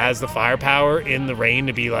home has the firepower in the rain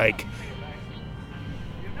to be like,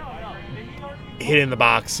 hit in the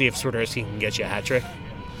box, see if Swiderski can get you a hat trick,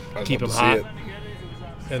 keep him hot,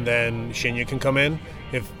 and then Shinya can come in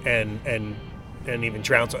and even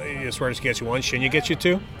trounce. Swiderski gets you one, Shinya gets you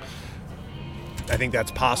two. I think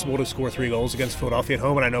that's possible to score 3 goals against Philadelphia at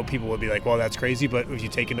home, and I know people would be like, well, that's crazy, but if you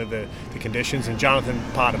take into the conditions, and Jonathan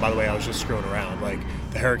Potter, by the way, I was just screwing around, like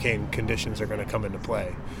the hurricane conditions are going to come into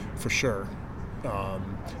play for sure.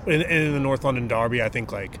 In the North London Derby, I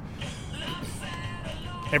think like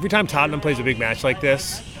every time Tottenham plays a big match like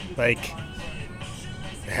this, like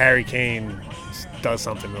Harry Kane does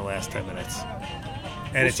something in the last 10 minutes,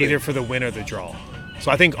 and it's either for the win or the draw.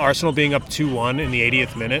 So I think Arsenal being up 2-1 in the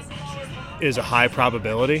 80th minute is a high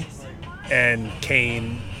probability, and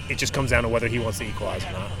Kane, it just comes down to whether he wants to equalize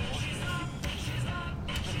or not.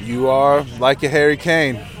 You are like a Harry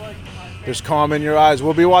Kane. There's calm in your eyes.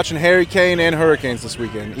 We'll be watching Harry Kane and Hurricanes this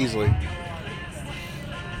weekend, easily.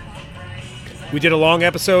 We did a long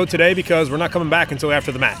episode today because we're not coming back until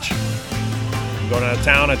after the match. I'm going out of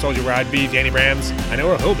town. I told you where I'd be. Danny Brams. I know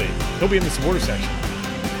where he'll be. He'll be in the supporter section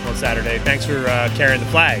on Saturday. Thanks for carrying the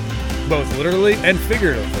flag, both literally and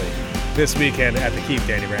figuratively, this weekend at the Keep,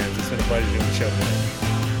 Danny Brams. It's been a pleasure doing the show today.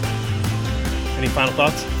 Any final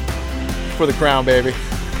thoughts? For the crown, baby.